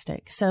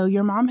fantastic. So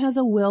your mom has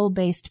a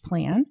will-based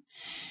plan.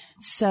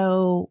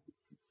 So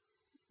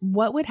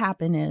what would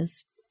happen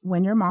is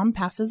when your mom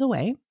passes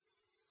away,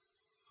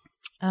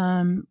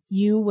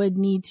 you would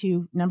need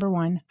to, number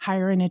one,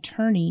 hire an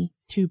attorney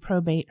to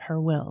probate her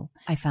will.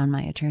 I found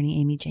my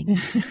attorney, Amy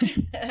Jenkins.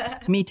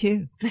 Me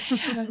too.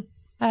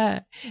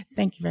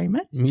 Thank you very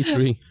much. Me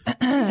three.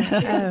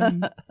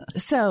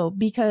 So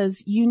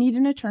because you need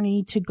an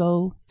attorney to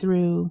go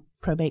through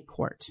probate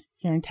court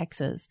here in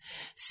Texas.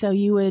 So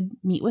you would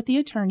meet with the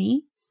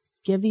attorney,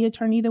 give the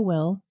attorney the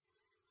will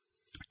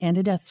and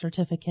a death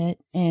certificate,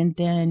 and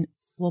then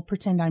we'll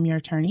pretend I'm your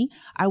attorney.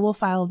 I will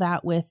file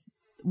that with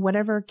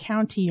whatever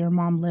county your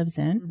mom lives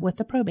in with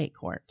the probate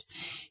court.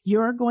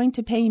 You're going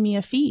to pay me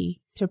a fee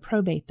to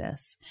probate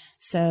this.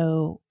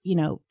 So,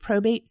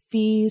 probate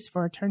fees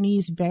for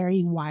attorneys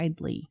vary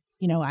widely.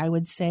 I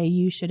would say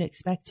you should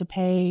expect to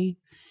pay,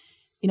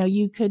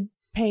 you could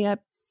pay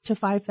up to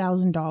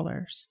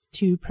 $5,000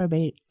 to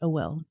probate a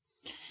will.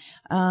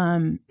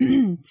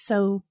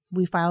 So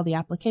we file the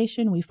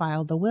application, we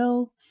file the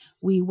will,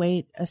 we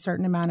wait a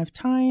certain amount of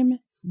time.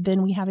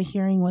 Then we have a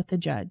hearing with the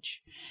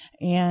judge.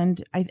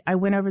 And I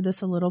went over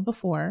this a little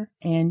before,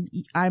 and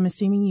I'm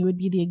assuming you would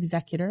be the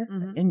executor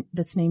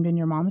that's named in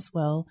your mom's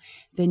will.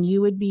 Then you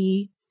would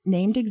be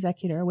named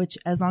executor, which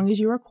as long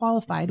as you are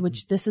qualified,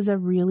 which this is a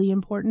really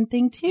important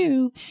thing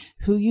too,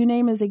 who you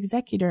name as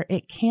executor,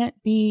 it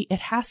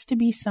has to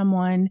be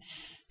someone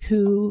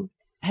who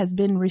has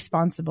been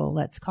responsible,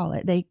 let's call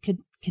it. They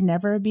can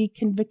never be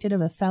convicted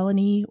of a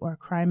felony or a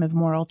crime of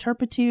moral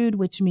turpitude,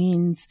 which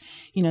means,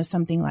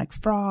 something like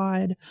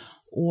fraud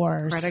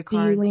or credit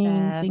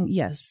stealing.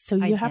 Yes. So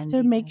you have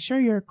to make sure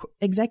your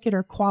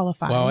executor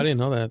qualifies. Wow, I didn't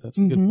know that. That's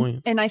a good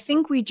point. And I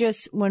think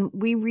when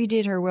we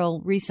redid her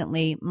will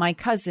recently, my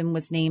cousin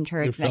was named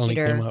her Your felony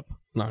executor. came up.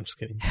 No, I'm just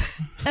kidding.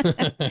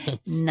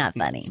 Not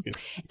funny.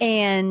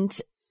 And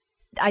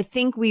I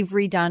think we've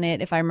redone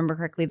it, if I remember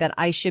correctly, that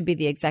I should be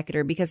the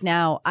executor, because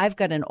now I've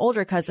got an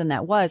older cousin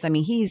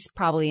he's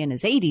probably in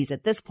his 80s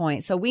at this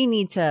point. So let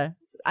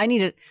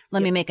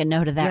me make a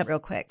note of that real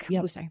quick.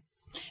 Yep. Oh, sorry.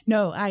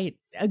 No, I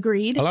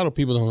agreed. A lot of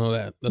people don't know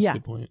that. That's a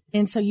good point.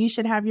 And so you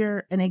should have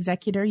an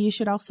executor. You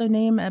should also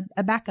name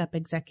a backup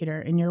executor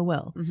in your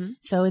will.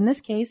 So in this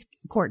case,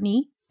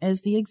 Courtney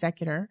is the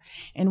executor,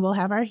 and we'll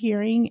have our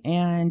hearing.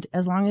 And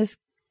as long as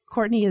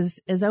Courtney is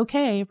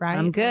okay, right?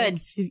 I'm good.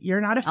 You're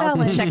not a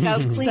felon. I'll check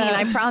out clean,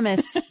 I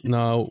promise.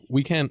 No,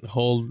 we can't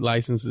hold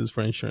licenses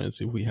for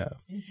insurance if we have.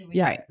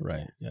 Yeah.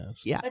 Right.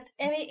 Yes. Yeah. But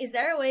Amy, is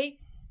there a way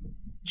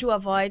to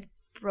avoid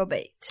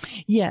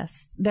probate?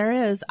 Yes, there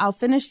is. I'll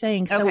finish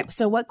saying.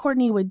 So what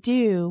Courtney would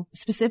do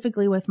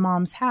specifically with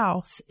mom's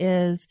house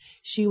is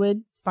she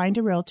would find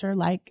a realtor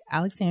like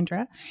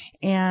Alexandra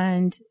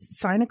and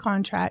sign a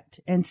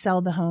contract and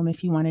sell the home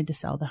if you wanted to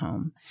sell the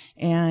home.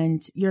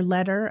 And your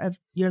letter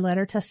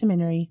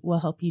testamentary will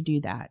help you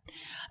do that.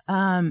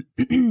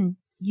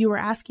 You were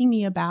asking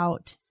me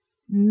about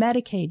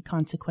Medicaid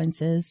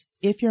consequences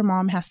if your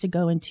mom has to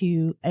go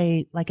into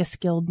a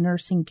skilled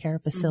nursing care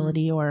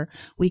facility, or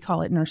we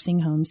call it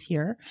nursing homes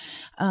here.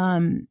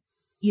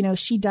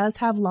 She does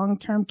have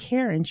long-term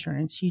care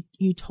insurance.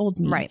 You told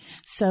me. Right.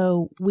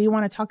 So we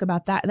want to talk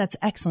about that. That's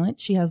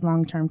excellent. She has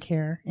long-term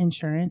care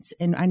insurance,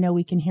 and I know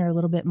we can hear a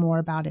little bit more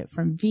about it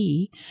from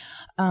V.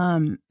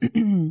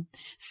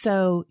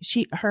 So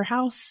her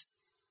house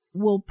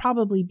will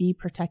probably be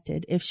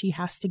protected if she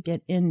has to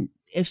get into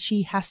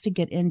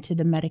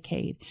the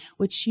Medicaid,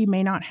 which she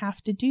may not have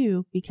to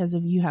do because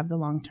you have the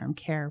long-term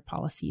care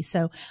policy.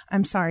 So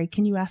I'm sorry.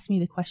 Can you ask me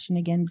the question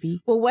again, V?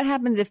 Well, what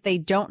happens if they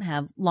don't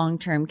have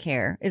long-term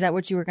care? Is that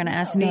what you were going to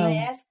ask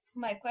me?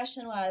 My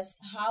question was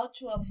how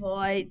to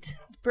avoid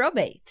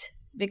probate.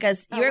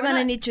 Because you're going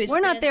to need to...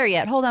 We're not there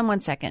yet. Hold on one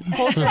second.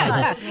 Hold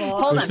on.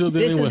 We're still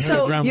dealing with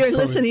her grandma's you're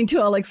probate. listening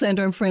to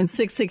Alexandra and Friends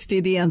 660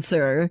 The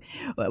Answer.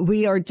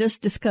 We are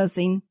just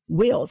discussing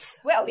wills.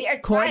 Well, we are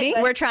Courtney,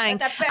 trying. We're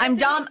trying.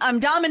 I'm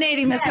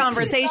dominating this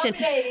conversation.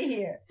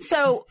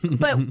 So,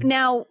 but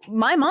now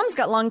my mom's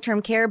got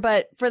long-term care,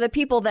 but for the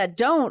people that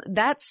don't,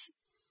 that's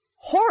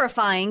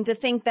horrifying to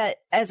think that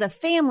as a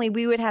family,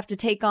 we would have to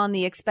take on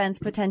the expense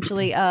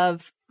potentially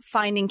of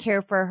finding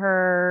care for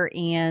her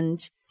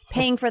and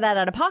paying for that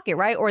out of pocket,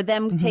 right? Or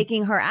them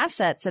taking her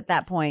assets at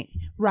that point.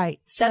 Right.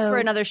 That's for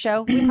another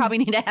show. We probably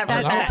need to have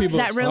her back.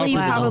 That really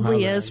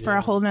probably is for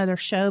a whole nother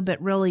show,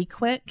 but really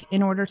quick,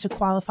 in order to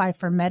qualify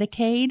for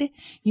Medicaid,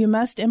 you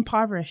must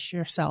impoverish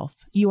yourself.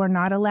 You are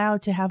not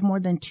allowed to have more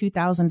than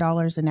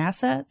 $2,000 in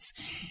assets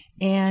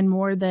and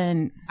more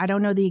than, I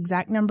don't know the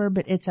exact number,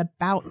 but it's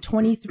about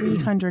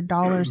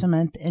 $2,300 a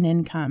month in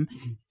income.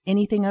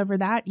 Anything over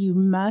that, you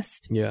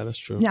must. Yeah, that's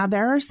true. Now,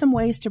 there are some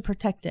ways to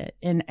protect it.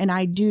 And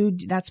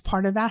that's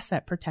part of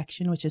asset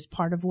protection, which is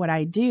part of what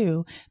I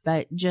do.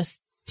 But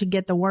just to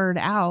get the word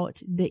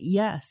out that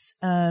yes,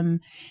 then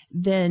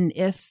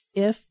if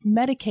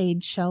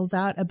Medicaid shells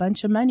out a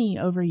bunch of money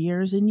over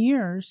years and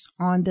years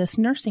on this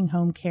nursing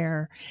home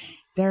care,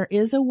 there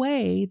is a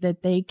way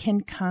that they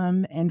can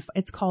come and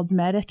it's called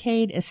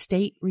Medicaid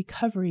Estate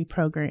Recovery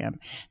Program,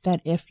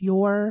 that if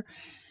your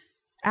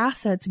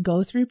assets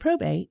go through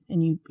probate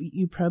and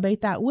you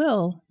probate that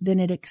will, then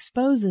it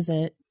exposes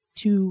it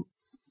to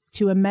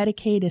a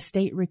Medicaid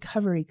estate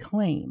recovery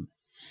claim.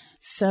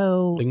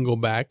 So they can go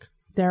back.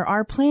 There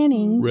are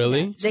planning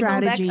really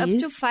strategies. They go back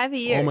up to 5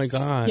 years. Oh my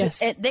God.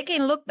 Yes. They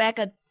can look back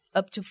at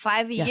up to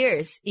 5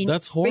 years.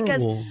 That's horrible.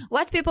 Because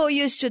what people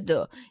used to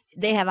do,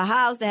 they have a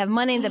house, they have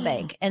money in the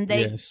bank, and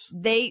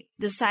they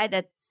decide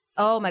that,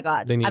 oh my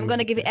God, I'm going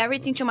to give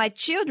everything to my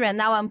children.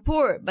 Now I'm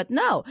poor. But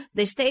no,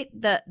 the state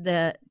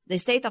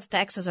state of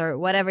Texas or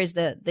whatever is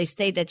the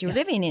state that you're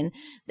living in,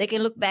 they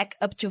can look back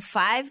up to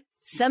 5,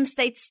 some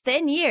states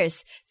 10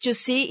 years to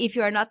see if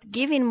you are not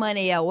giving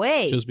money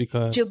away just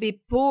because to be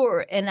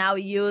poor and now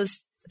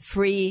use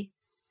free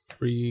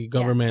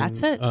government.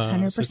 That's it.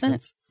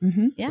 100%.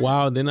 Mm-hmm. Yeah.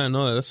 Wow, did not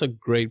know that. That's a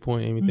great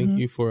point, Amy. Thank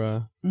you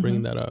for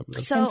bringing that up.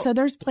 So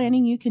there's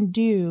planning you can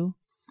do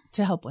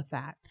to help with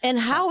that. And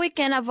how we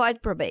can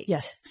avoid probate.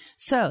 Yes.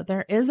 So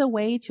there is a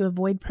way to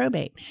avoid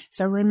probate.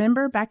 So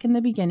remember back in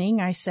the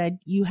beginning, I said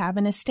you have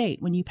an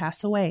estate when you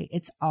pass away.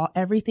 It's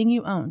everything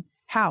you own: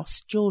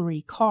 house,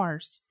 jewelry,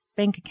 cars,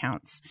 bank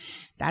accounts.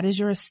 That is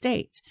your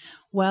estate.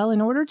 Well,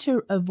 in order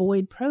to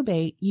avoid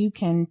probate, you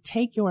can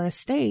take your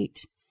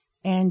estate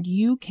and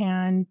you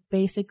can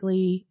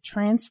basically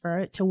transfer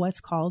it to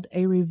what's called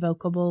a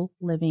revocable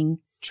living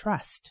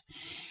trust.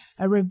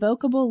 A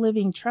revocable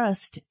living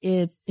trust,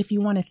 if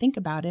you want to think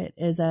about it,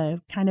 is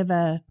a kind of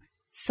a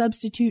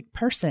substitute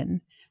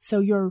person. So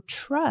your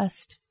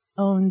trust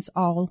owns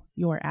all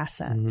your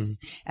assets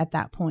at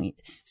that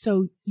point.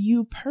 So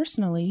you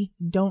personally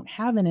don't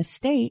have an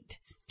estate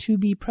to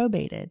be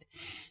probated.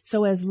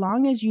 So as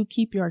long as you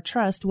keep your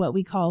trust, what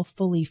we call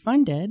fully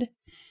funded,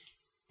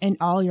 and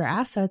all your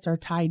assets are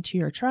tied to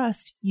your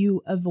trust,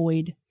 you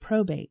avoid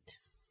probate.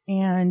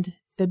 And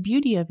the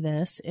beauty of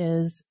this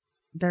is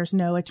there's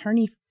no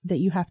attorney that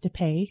you have to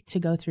pay to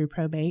go through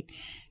probate.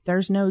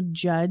 There's no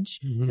judge.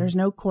 There's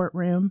no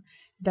courtroom.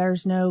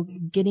 There's no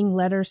getting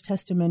letters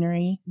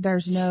testamentary.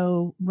 There's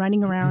no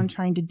running around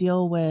trying to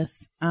deal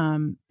with,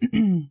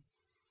 banks.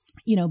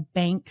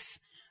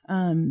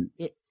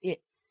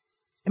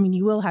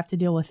 You will have to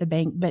deal with the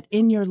bank, but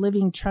in your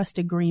living trust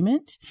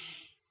agreement,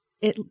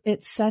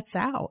 it sets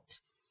out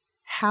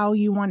how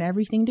you want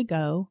everything to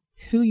go,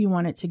 who you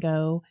want it to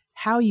go,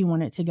 how you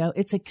want it to go.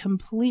 It's a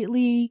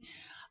completely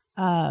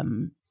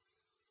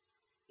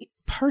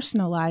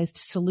personalized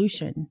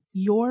solution.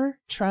 Your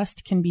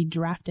trust can be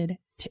drafted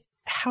to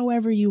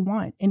however you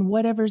want and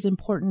whatever's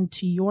important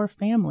to your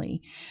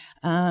family.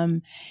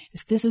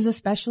 This is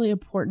especially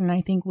important, I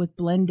think, with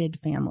blended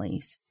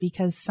families,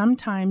 because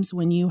sometimes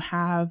when you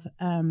have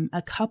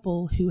a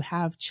couple who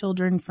have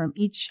children from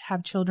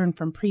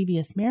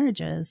previous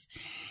marriages,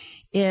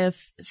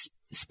 if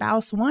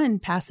spouse one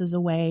passes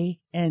away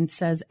and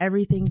says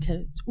everything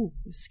to,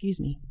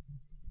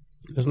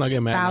 let's not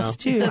get mad now. Spouse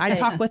two. Okay. I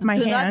talk with my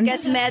hands. Not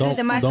get mad with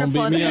the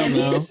microphone. Don't beat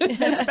me up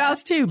now.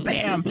 Spouse two.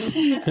 Bam.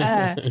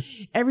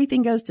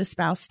 Everything goes to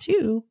spouse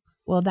two.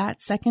 Well,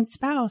 that second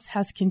spouse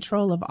has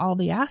control of all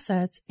the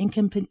assets and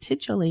can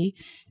potentially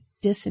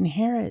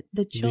disinherit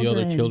the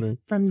other children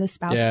from the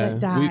spouse that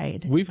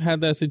died. We've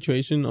had that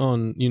situation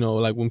on,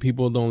 like when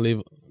people don't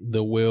leave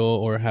the will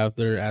or have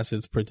their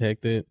assets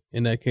protected.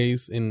 In that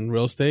case, in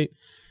real estate,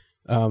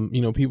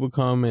 people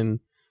come and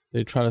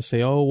they try to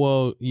say, "Oh,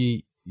 well,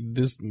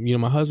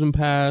 my husband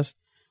passed,"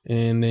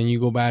 and then you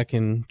go back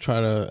and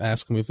try to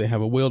ask them if they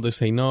have a will. They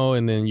say no,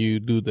 and then you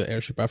do the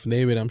heirship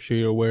affidavit. I'm sure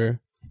you're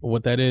aware of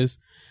what that is.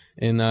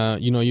 And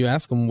you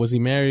ask them, was he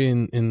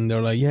married? And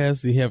they're like,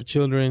 yes. Did he have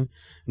children?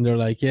 And they're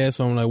like, yes.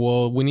 So I'm like,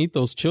 well, we need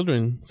those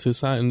children to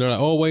sign. And they're like,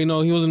 oh wait,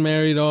 no, he wasn't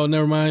married. Oh,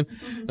 never mind.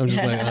 I'm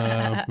just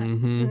like,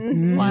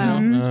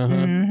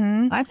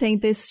 wow. I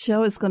think this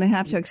show is going to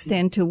have to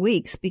extend to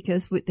weeks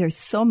because there's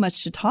so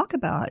much to talk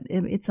about.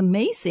 It's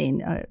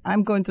amazing.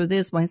 I'm going through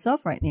this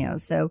myself right now.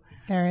 So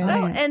there is.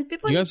 Well, and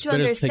people need to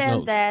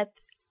understand that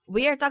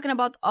we are talking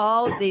about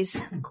all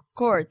this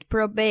court,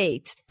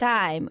 probate,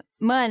 time,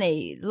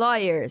 money,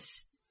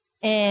 lawyers,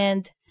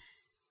 and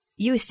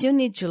you still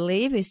need to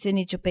live. You still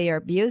need to pay your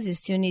bills. You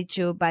still need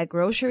to buy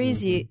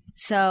groceries.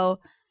 So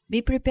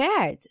be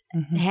prepared.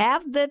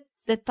 Have the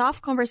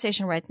tough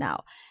conversation right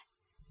now.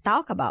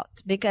 Talk about,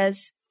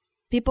 because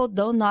people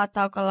do not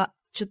talk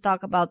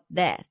about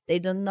death. They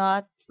do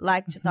not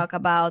like to talk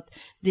about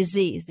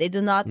disease. They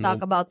do not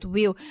talk about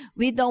will.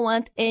 We don't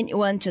want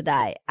anyone to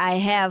die. I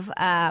have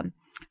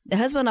the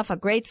husband of a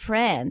great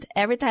friend.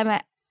 Every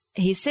time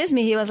he sees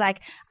me, he was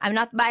like, I'm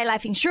not buying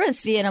life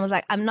insurance fee. And I was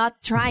like, I'm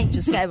not trying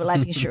to sell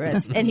life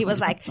insurance. And he was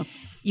like,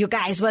 you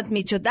guys want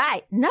me to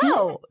die?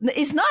 No,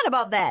 it's not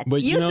about that.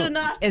 But you do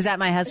not. Is that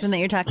my husband that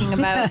you're talking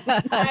about?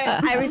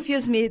 I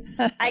refuse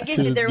I give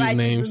you the right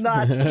to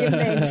not give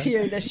names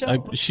here in the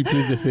show. She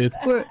pleads the fifth.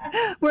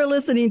 We're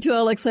listening to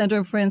Alexandra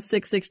and Friends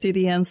 660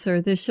 The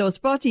Answer. This show is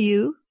brought to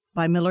you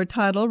by Miller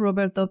Title,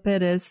 Roberto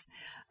Perez.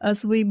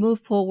 As we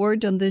move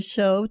forward on this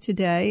show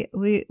today,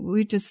 we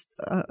just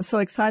so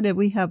excited.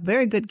 We have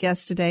very good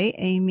guests today,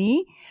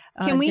 Amy.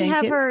 Can we Jenkins.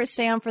 have her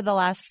stay on for the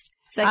last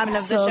segment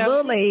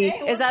Absolutely. of the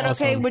show. Is that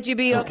okay? Awesome. Would you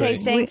be That's okay great.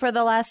 staying for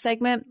the last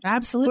segment?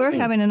 Absolutely. We're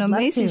having an Love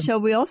amazing to. show.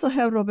 We also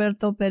have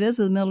Roberto Perez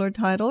with Miller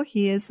Title.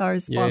 He is our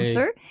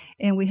sponsor.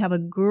 And we have a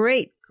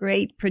great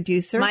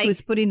producer Mike.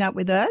 who's putting up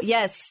with us.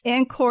 Yes.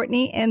 And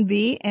Courtney and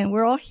V. And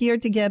we're all here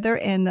together.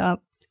 And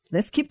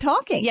let's keep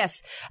talking.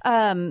 Yes.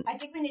 I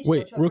think we need to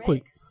Wait, go to a real break.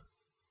 quick.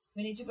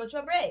 We need to go to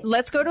a break.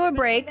 Let's go to a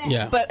break.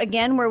 Yeah. But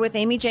again, we're with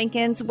Amy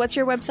Jenkins. What's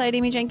your website,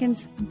 Amy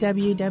Jenkins?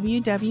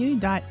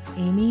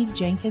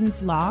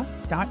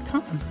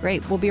 www.amyjenkinslaw.com.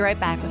 Great. We'll be right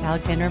back with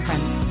Alexandra and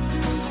Friends.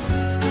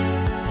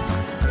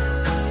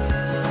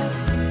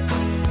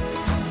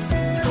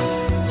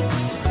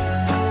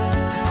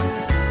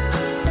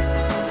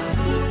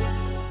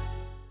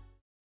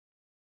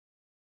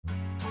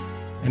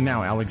 And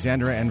now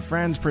Alexandra and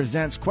Friends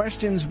presents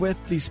Questions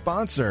with the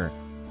sponsor.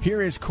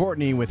 Here is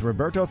Courtney with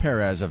Roberto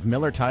Perez of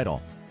Miller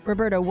Title.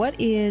 Roberto, what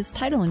is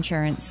title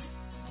insurance?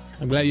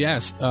 I'm glad you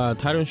asked.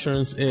 Title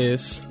insurance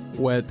is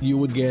what you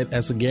would get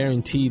as a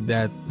guarantee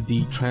that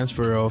the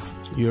transfer of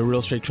your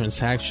real estate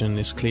transaction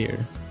is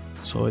clear.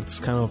 So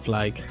it's kind of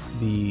like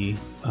the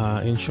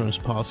insurance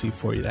policy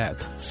for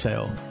that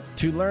sale.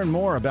 To learn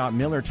more about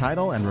Miller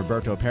Title and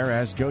Roberto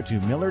Perez, go to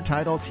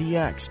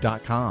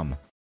millertitletx.com.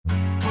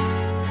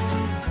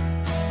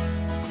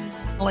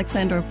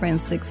 Alexandra and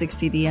Friends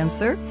 660 The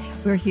Answer.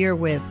 We're here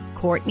with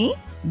Courtney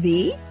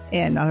V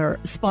and our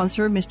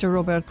sponsor, Mr.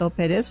 Roberto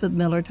Perez with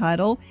Miller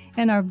Title,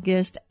 and our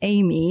guest,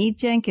 Amy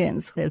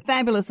Jenkins, the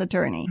fabulous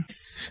attorney.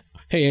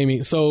 Hey,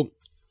 Amy. So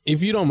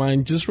if you don't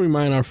mind, just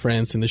remind our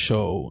friends in the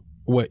show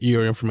what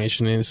your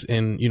information is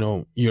and,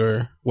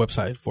 your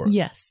website for it.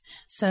 Yes.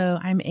 So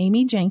I'm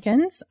Amy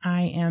Jenkins.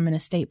 I am an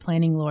estate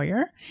planning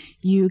lawyer.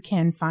 You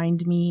can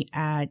find me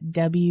at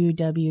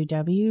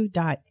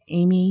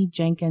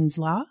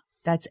www.amyjenkinslaw.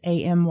 That's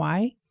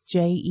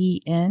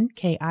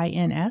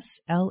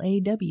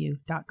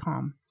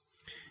AMYJENKINSLAW.com.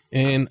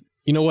 And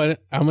you know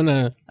what? I'm going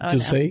to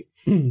say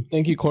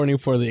thank you, Courtney,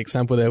 for the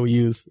example that we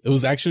used. It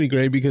was actually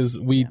great because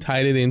we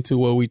tied it into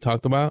what we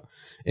talked about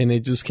and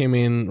it just came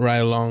in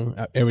right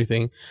along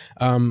everything.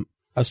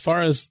 As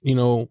far as,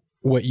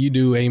 what you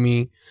do,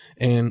 Amy,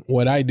 and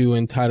what I do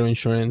in title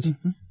insurance,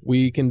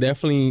 we can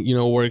definitely,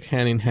 work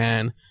hand in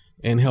hand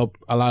and help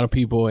a lot of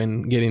people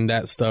in getting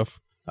that stuff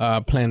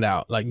planned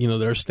out, like,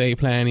 their estate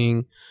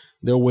planning,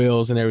 their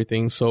wills and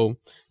everything. So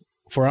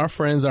for our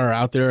friends that are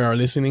out there, are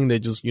listening, they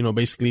just,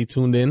 basically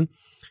tuned in.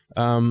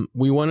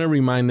 We want to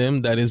remind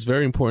them that it's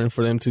very important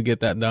for them to get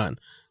that done.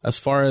 As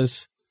far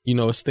as,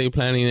 estate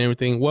planning and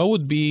everything, what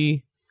would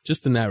be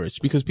just an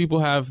average? Because people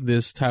have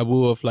this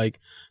taboo of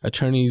like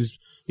attorneys,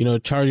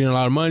 charging a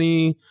lot of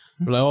money.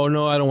 Like, oh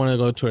no, I don't want to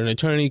go to an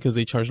attorney because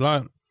they charge a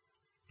lot.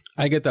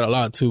 I get that a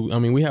lot too. I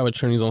mean, we have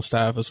attorneys on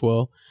staff as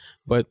well.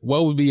 But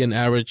what would be an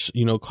average,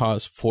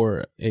 cost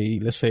for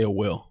let's say a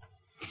will?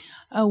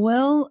 A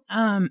will,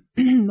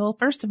 well,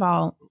 first of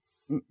all,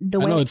 I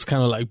know it's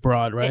kind of like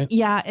broad, right?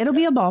 It'll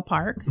be a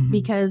ballpark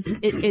because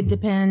it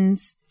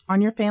depends on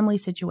your family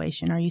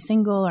situation. Are you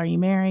single? Are you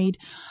married?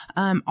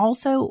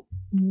 Also,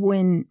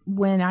 when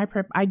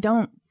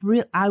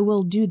I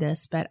will do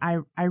this, but I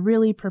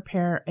really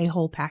prepare a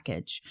whole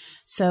package.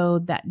 So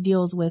that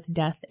deals with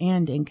death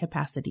and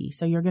incapacity.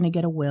 So you're going to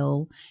get a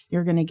will,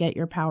 you're going to get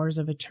your powers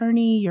of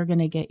attorney, you're going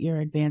to get your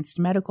advanced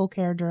medical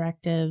care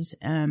directives.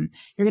 You're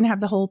going to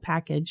have the whole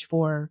package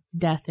for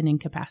death and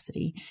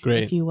incapacity,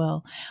 if you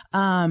will.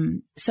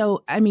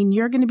 So, I mean,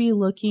 you're going to be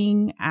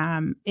looking,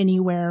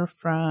 anywhere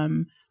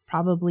from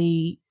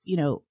probably,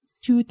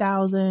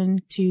 $2,000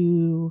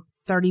 to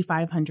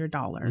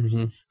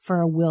 $3,500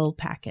 for a will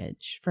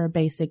package, for a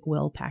basic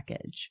will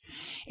package.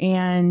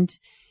 And,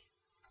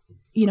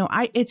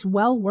 it's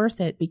well worth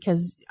it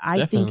because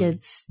I think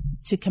it's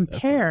to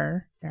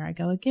compare. There I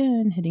go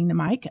again, hitting the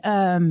mic.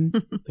 I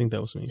think that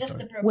was me. Just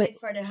Sorry. the probate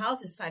for the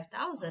house is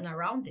 $5,000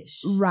 around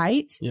this.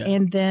 Right. Yeah.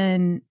 And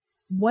then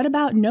what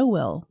about no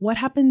will? What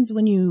happens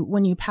when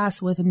you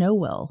pass with no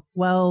will?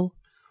 Well,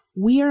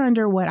 we are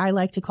under what I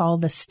like to call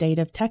the state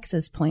of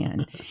Texas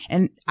plan.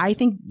 And I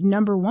think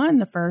number one,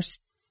 the first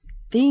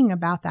thing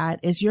about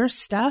that is your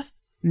stuff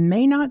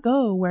may not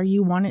go where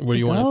you want it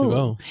to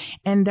go.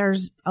 And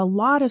there's a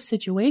lot of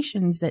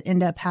situations that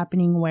end up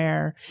happening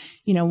where,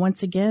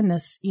 once again,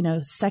 this,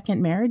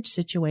 second marriage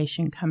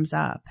situation comes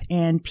up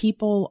and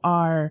people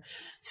are,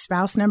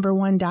 spouse number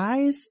one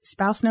dies,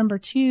 spouse number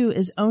two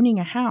is owning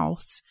a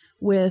house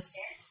with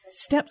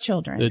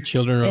stepchildren. The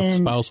children of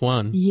spouse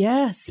one.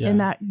 Yes. Yeah.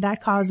 And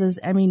that causes,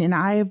 and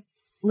I've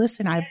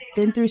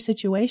been through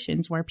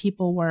situations where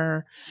people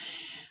were,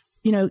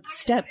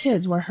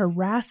 stepkids were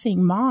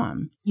harassing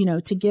mom,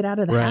 to get out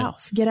of the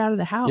house.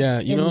 Yeah.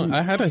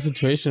 I had a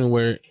situation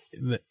where,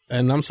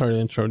 and I'm sorry to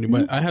interrupt you,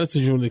 but I had a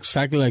situation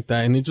exactly like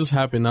that. And it just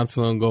happened not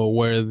too long ago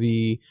where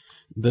the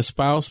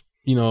spouse,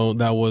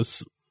 that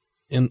was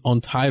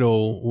on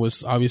title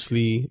was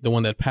obviously the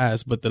one that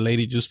passed, but the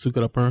lady just took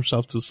it upon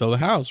herself to sell the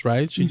house,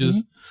 right? She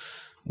just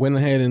went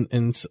ahead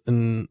and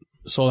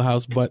sold the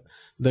house, but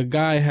the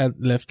guy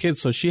had left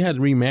kids, so she had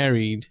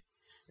remarried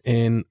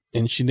and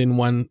she didn't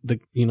want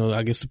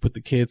I guess to put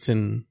the kids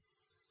in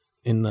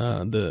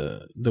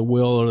the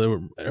will or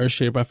the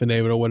earth-shaped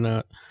affidavit or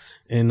whatnot.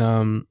 And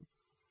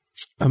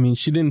I mean,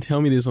 she didn't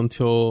tell me this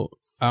until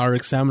our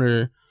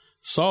examiner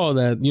saw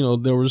that,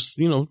 there was,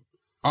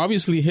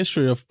 obviously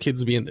history of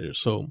kids being there.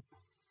 So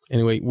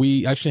anyway,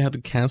 we actually had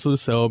to cancel the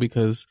sale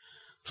because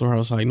I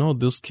was like, no,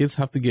 those kids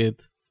have to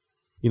get,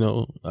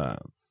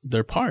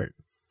 their part.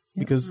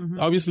 Because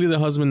obviously the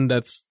husband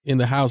that's in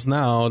the house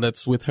now,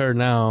 that's with her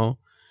now,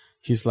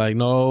 he's like,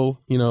 no,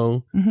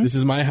 this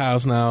is my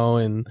house now.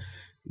 And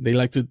they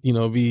like to,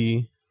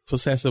 be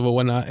possessive or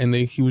whatnot. And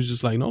he was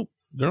just like, no,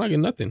 they're not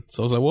getting nothing.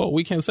 So I was like, well,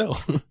 we can't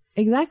sell.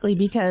 Exactly.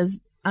 Because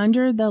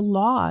under the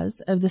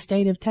laws of the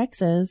state of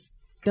Texas,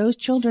 those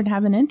children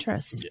have an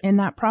interest in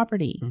that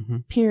property,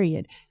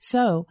 period.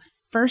 So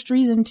first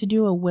reason to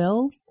do a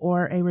will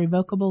or a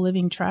revocable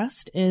living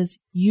trust is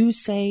you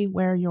say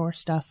where your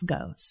stuff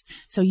goes.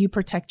 So you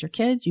protect your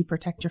kids, you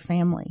protect your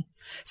family.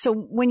 So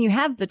when you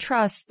have the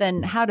trust,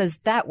 then how does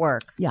that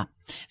work? Yeah.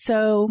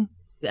 So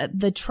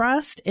the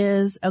trust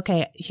is,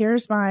 okay,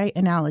 here's my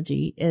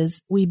analogy, is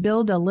we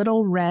build a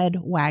little red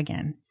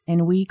wagon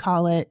and we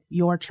call it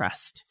your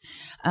trust.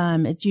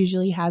 It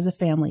usually has a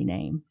family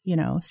name,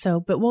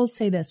 but we'll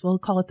say this, we'll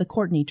call it the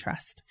Courtney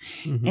Trust.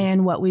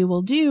 And what we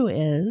will do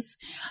is,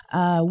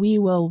 we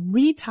will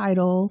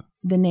retitle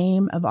the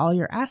name of all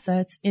your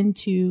assets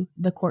into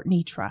the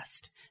Courtney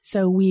Trust.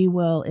 So we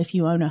will, if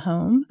you own a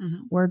home,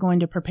 we're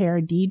going to prepare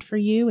a deed for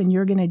you and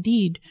you're going to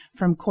deed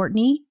from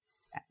Courtney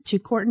to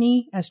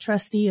Courtney as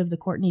trustee of the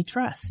Courtney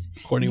Trust.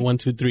 Courtney 1,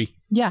 2, 3.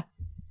 Yeah.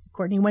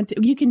 Courtney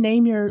you can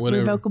name your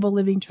revocable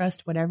living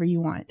trust whatever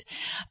you want.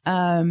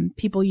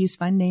 People use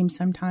fun names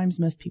sometimes.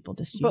 Most people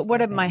just use. But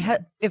what if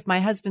my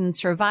husband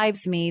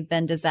survives me,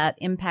 then does that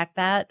impact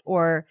that?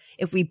 Or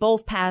if we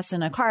both pass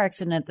in a car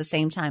accident at the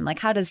same time, like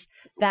how does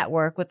that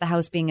work with the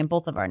house being in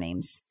both of our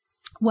names?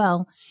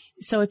 Well,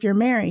 so if you're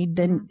married,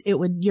 then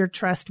your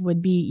trust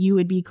would be, you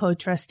would be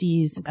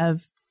co-trustees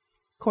of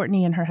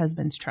Courtney and her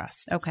husband's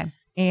trust. Okay.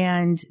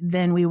 And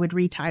then we would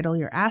retitle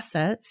your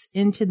assets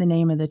into the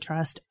name of the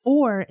trust.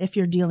 Or if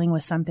you're dealing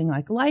with something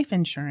like life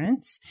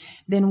insurance,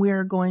 then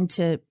we're going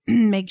to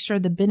make sure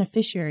the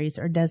beneficiaries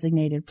are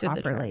designated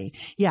properly.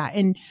 Yeah.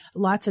 And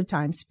lots of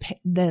times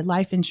the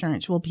life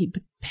insurance will be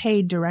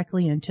paid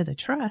directly into the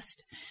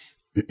trust.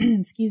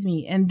 Excuse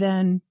me. And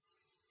then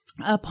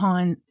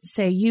upon,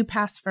 say you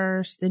pass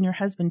first, then your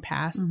husband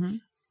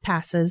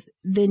passes,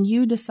 then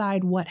you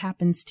decide what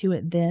happens to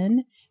it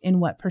then in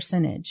what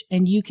percentage.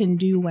 And you can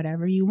do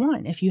whatever you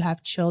want. If you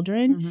have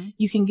children,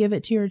 you can give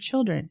it to your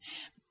children.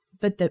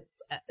 But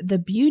the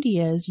beauty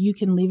is you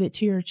can leave it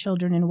to your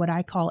children in what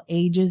I call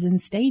ages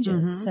and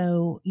stages.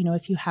 So,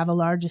 if you have a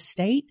large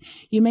estate,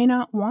 you may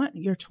not want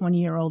your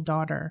 20-year-old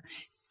daughter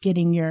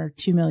getting your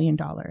 $2 million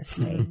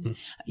estate.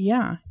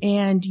 Yeah.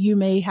 And you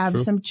may have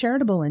some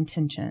charitable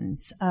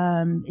intentions.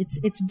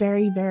 It's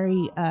very,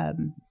 very,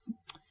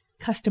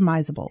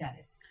 customizable.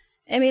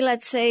 I mean,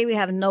 let's say we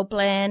have no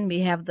plan.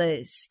 We have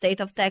the state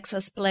of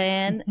Texas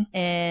plan.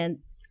 And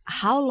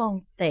how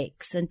long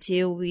takes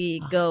until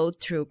we go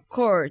through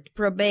court,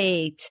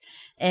 probate,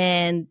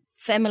 and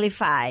family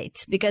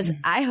fight? Because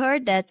I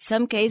heard that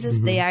some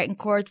cases they are in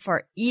court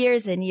for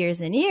years and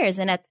years and years.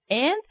 And at the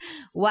end,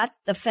 what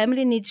the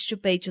family needs to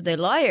pay to the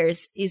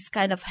lawyers is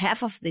kind of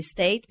half of the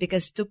estate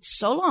because it took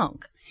so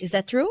long. Is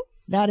that true?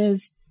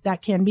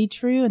 That can be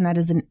true. And that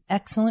is an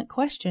excellent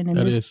question. And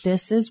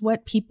this is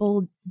what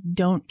people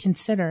don't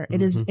consider.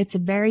 It's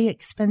very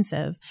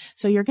expensive.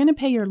 So you're going to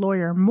pay your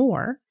lawyer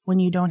more when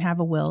you don't have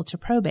a will to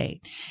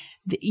probate.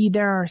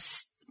 There are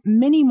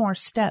many more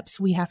steps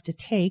we have to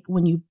take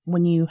when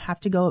you have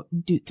to go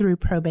through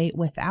probate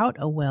without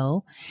a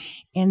will.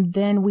 And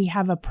then we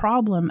have a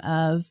problem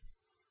of,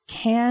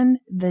 can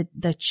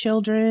the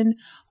children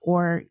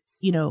or,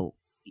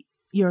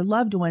 your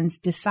loved ones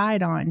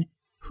decide on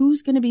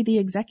who's going to be the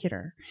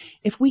executor?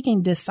 If we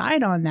can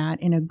decide on that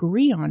and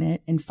agree on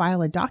it and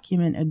file a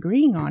document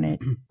agreeing on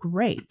it,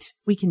 great.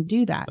 We can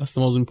do that. That's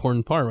the most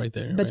important part right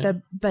there. But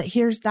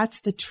that's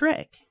the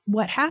trick.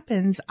 What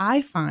happens,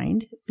 I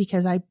find,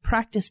 because I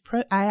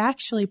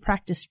actually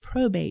practiced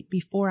probate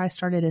before I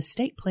started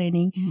estate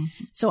planning.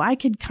 So I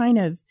could kind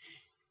of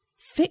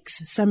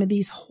fix some of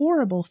these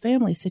horrible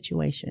family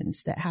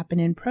situations that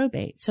happen in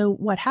probate. So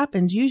what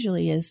happens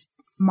usually is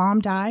mom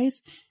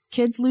dies,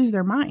 kids lose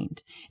their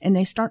mind and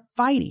they start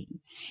fighting.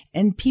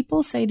 And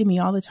people say to me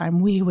all the time,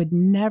 we would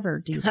never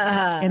do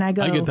that. And I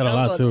go, I get that a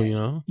lot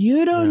too,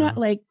 You don't know,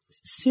 like,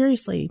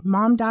 seriously,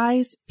 mom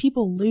dies,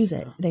 people lose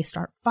it. They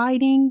start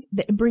fighting.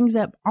 It brings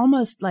up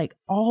almost like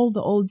all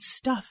the old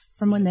stuff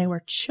from when they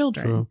were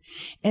children.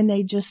 And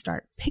they just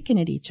start picking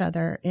at each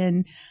other.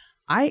 And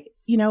I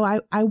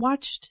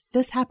watched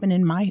this happen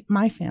in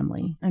my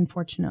family,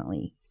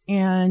 unfortunately.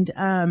 And,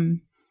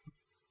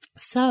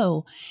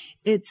 so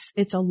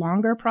it's a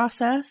longer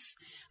process.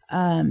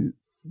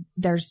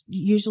 There's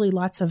usually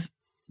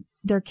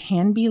there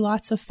can be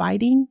lots of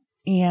fighting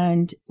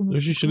And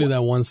There's usually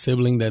that one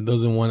sibling that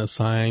doesn't want to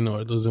sign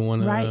or doesn't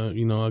want to,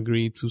 Right.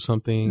 agree to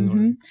something.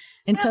 Mhm.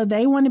 And so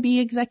they want to be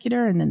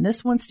executor, and then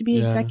this wants to be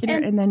Yeah. executor,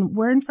 and then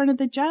we're in front of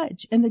the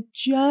judge, and the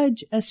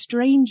judge, a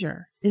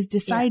stranger, is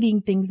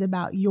deciding things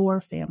about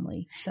your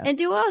family. So And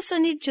you also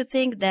need to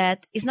think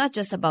that it's not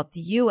just about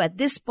you. At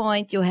this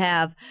point, you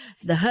have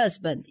the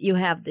husband, you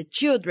have the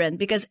children,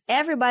 because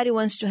everybody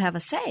wants to have a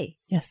say.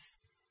 yes,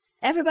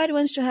 Everybody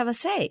wants to have a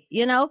say,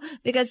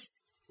 because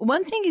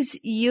one thing is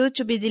you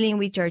to be dealing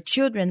with your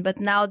children,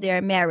 but now they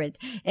are married.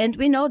 And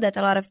we know that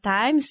a lot of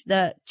times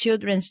the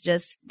children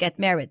just get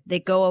married. They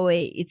go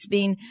away. It's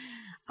been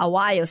a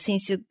while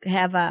since you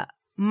have a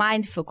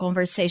mindful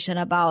conversation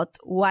about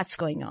what's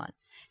going on.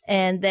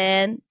 And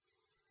then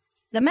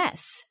the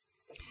mess.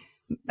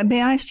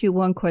 May I ask you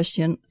one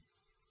question?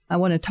 I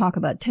want to talk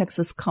about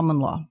Texas common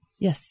law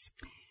yes,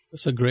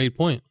 That's a great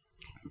point.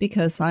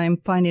 because I'm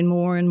finding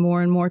more and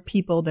more and more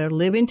people that are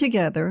living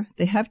together.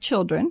 They have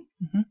children,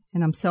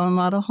 and I'm selling a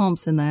lot of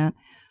homes in that.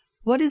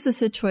 What is the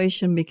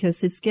situation?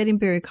 Because it's getting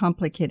very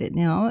complicated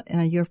now.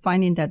 You're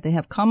finding that they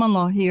have common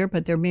law here,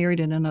 but they're married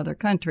in another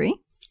country,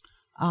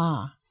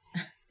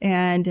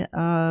 and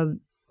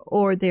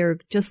or they're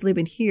just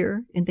living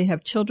here and they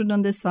have children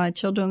on this side,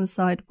 children on the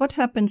side. What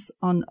happens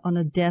on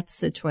a death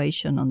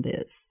situation on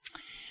this?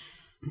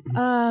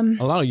 A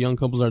lot of young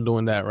couples are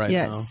doing that right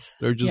Yes. now.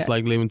 They're just Yes.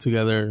 like living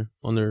together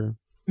under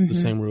the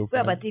same roof.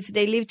 Well, right? but if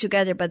they live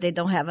together, but they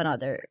don't have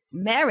another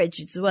marriage,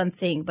 it's one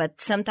thing. But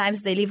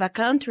sometimes they leave a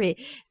country.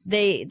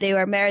 They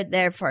were married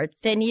there for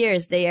 10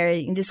 years. They are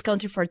in this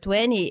country for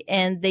 20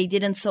 and they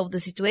didn't solve the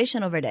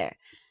situation over there.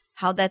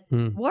 How that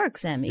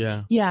works, Amy?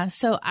 yeah. yeah.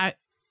 So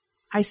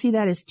I see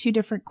that as two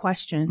different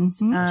questions,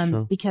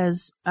 Sure.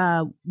 because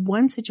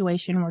one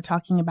situation we're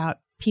talking about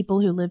people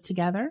who live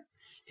together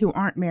who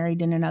aren't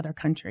married in another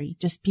country,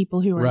 just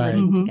people who are Right.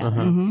 living Mhm.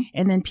 together. Uh-huh.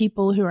 And then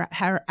people who are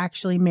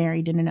actually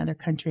married in another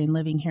country and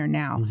living here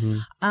now.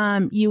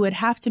 You would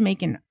have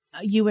to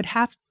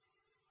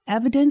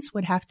evidence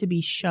would have to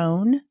be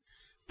shown,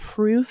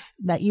 proof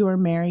that you are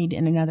married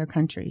in another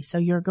country. So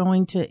you're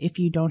going to, if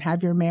you don't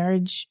have your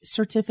marriage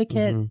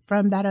certificate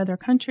from that other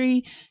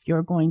country,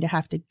 you're going to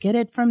have to get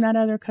it from that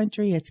other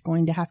country. It's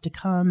going to have to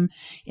come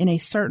in a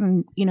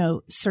certain,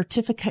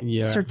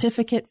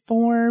 certificate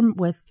form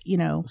with,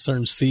 A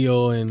certain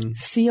seal and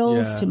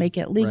seals Yeah, to make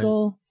it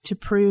legal to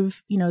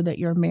prove, that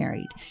you're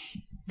married.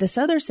 This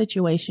other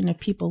situation of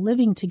people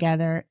living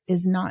together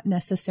is not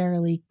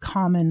necessarily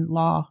common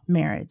law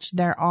marriage.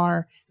 There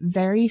are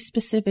very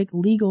specific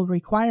legal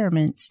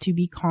requirements to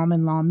be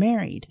common law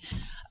married.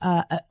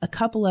 A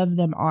couple of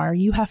them are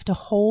you have to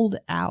hold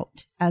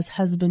out as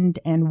husband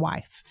and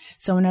wife.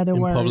 So in other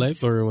In words,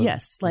 public or what?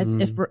 yes,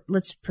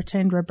 let's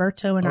pretend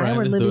Roberto and All I right,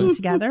 were let's do living it.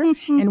 together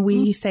and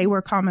we say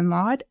we're common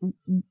law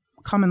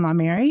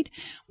married.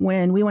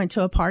 When we went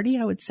to a party,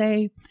 I would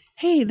say,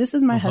 hey, this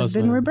is my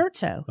husband,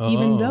 Roberto,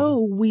 even Oh. though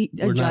a we're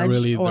judge not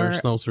really, or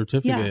there's no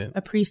certificate.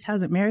 a priest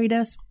hasn't married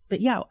us. But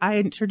yeah, I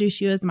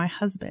introduce you as my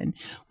husband.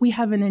 We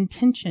have an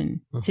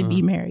intention to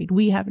be married.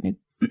 We have an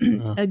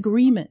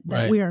agreement that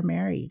Right. we are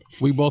married.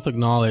 We both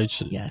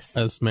acknowledge Yes.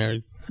 as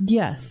married.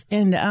 Yes.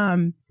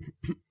 And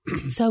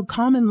so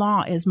common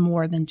law is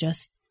more than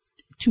just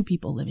two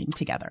people living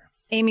together.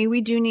 Amy,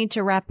 we do need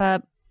to wrap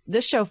up.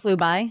 This show flew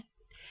by.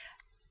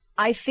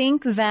 I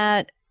think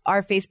that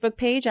our Facebook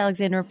page,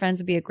 Alexander and Friends,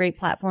 would be a great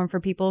platform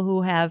for people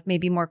who have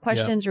maybe more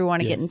questions or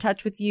want to get in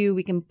touch with you.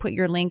 We can put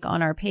your link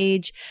on our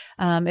page.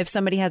 If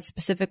somebody has a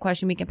specific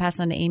question, we can pass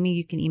on to Amy.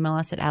 You can email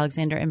us at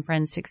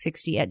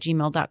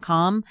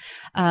alexanderandfriends660@gmail.com.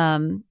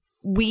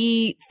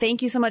 We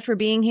thank you so much for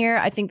being here.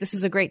 I think this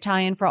is a great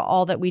tie-in for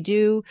all that we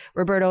do.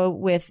 Roberto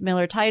with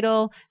Miller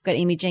Title. We've got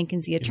Amy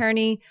Jenkins, the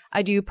attorney.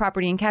 I do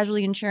property and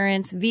casualty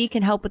insurance. V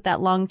can help with that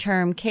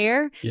long-term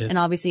care. Yes. And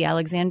obviously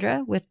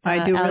Alexandra with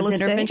I do real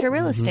Alexander estate. Venture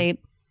Real Estate.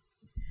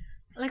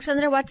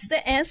 Alexandra, what's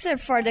the answer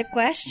for the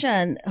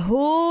question?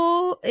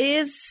 Who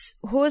is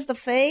the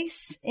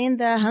face in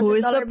the $100 Who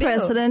is the bill?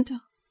 president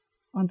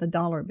on the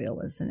dollar bill,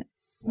 isn't it?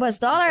 Was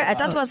dollar? I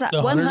thought it was The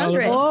 $100 100.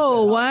 bill?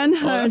 Oh, that's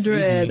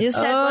 100. easy. You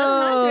said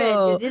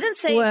 100. You didn't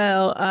say.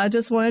 Well, I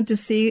just wanted to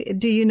see.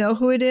 Do you know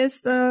who it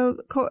is,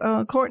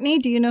 Courtney?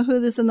 Do you know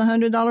who this in the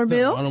 $100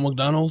 bill? Ronald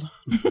McDonald?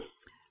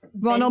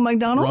 Ronald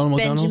McDonald? Ronald McDonald?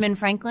 Benjamin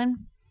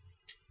Franklin.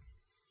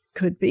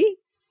 Could be.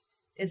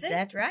 Is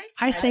that right?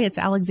 I say it's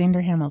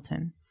Alexander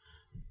Hamilton.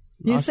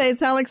 You say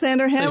it's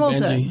Alexander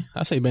Hamilton. Benji.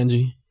 I say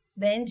Benji.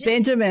 Benji?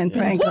 Benjamin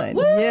Franklin.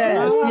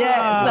 Yes,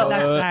 yes. No,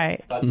 That's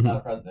right. But not a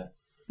president.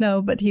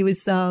 no, but he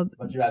was. But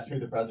you asked who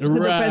the president the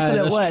was.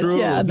 president that's was, true.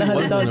 yeah, the He $100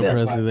 wasn't a bill.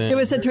 president. It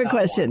was a trick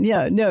question.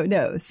 Yeah,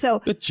 no. So,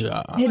 Good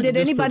job. hey, did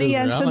This anybody producer.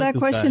 I answer like that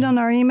this question guy. on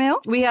our email?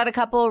 We had a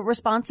couple of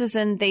responses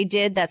and they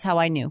did. That's how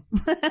I knew.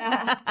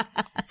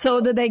 So,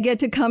 did they get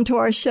to come to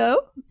our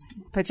show?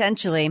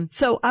 Potentially.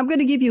 So I'm going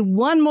to give you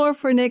one more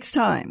for next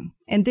time.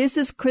 And this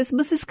is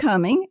Christmas is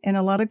coming, and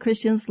a lot of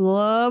Christians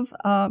love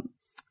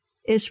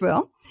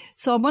Israel.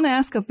 So I want to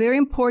ask a very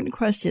important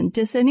question.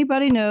 Does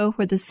anybody know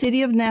where the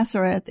city of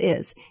Nazareth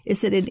is?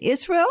 Is it in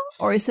Israel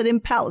or is it in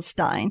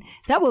Palestine?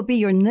 That will be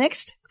your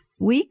next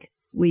week.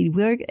 We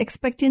were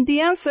expecting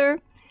the answer.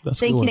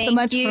 Thank you so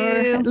much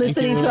for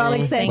listening to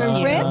Alexandra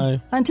and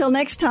Friends. Until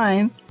next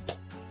time,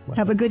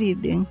 have a good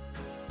evening.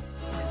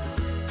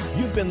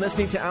 You've been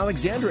listening to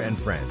Alexandra and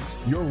Friends,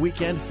 your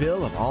weekend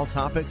fill of all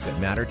topics that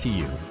matter to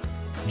you.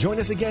 Join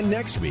us again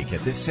next week at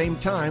this same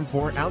time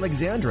for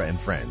Alexandra and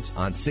Friends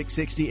on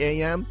 660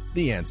 AM,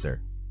 The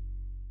Answer.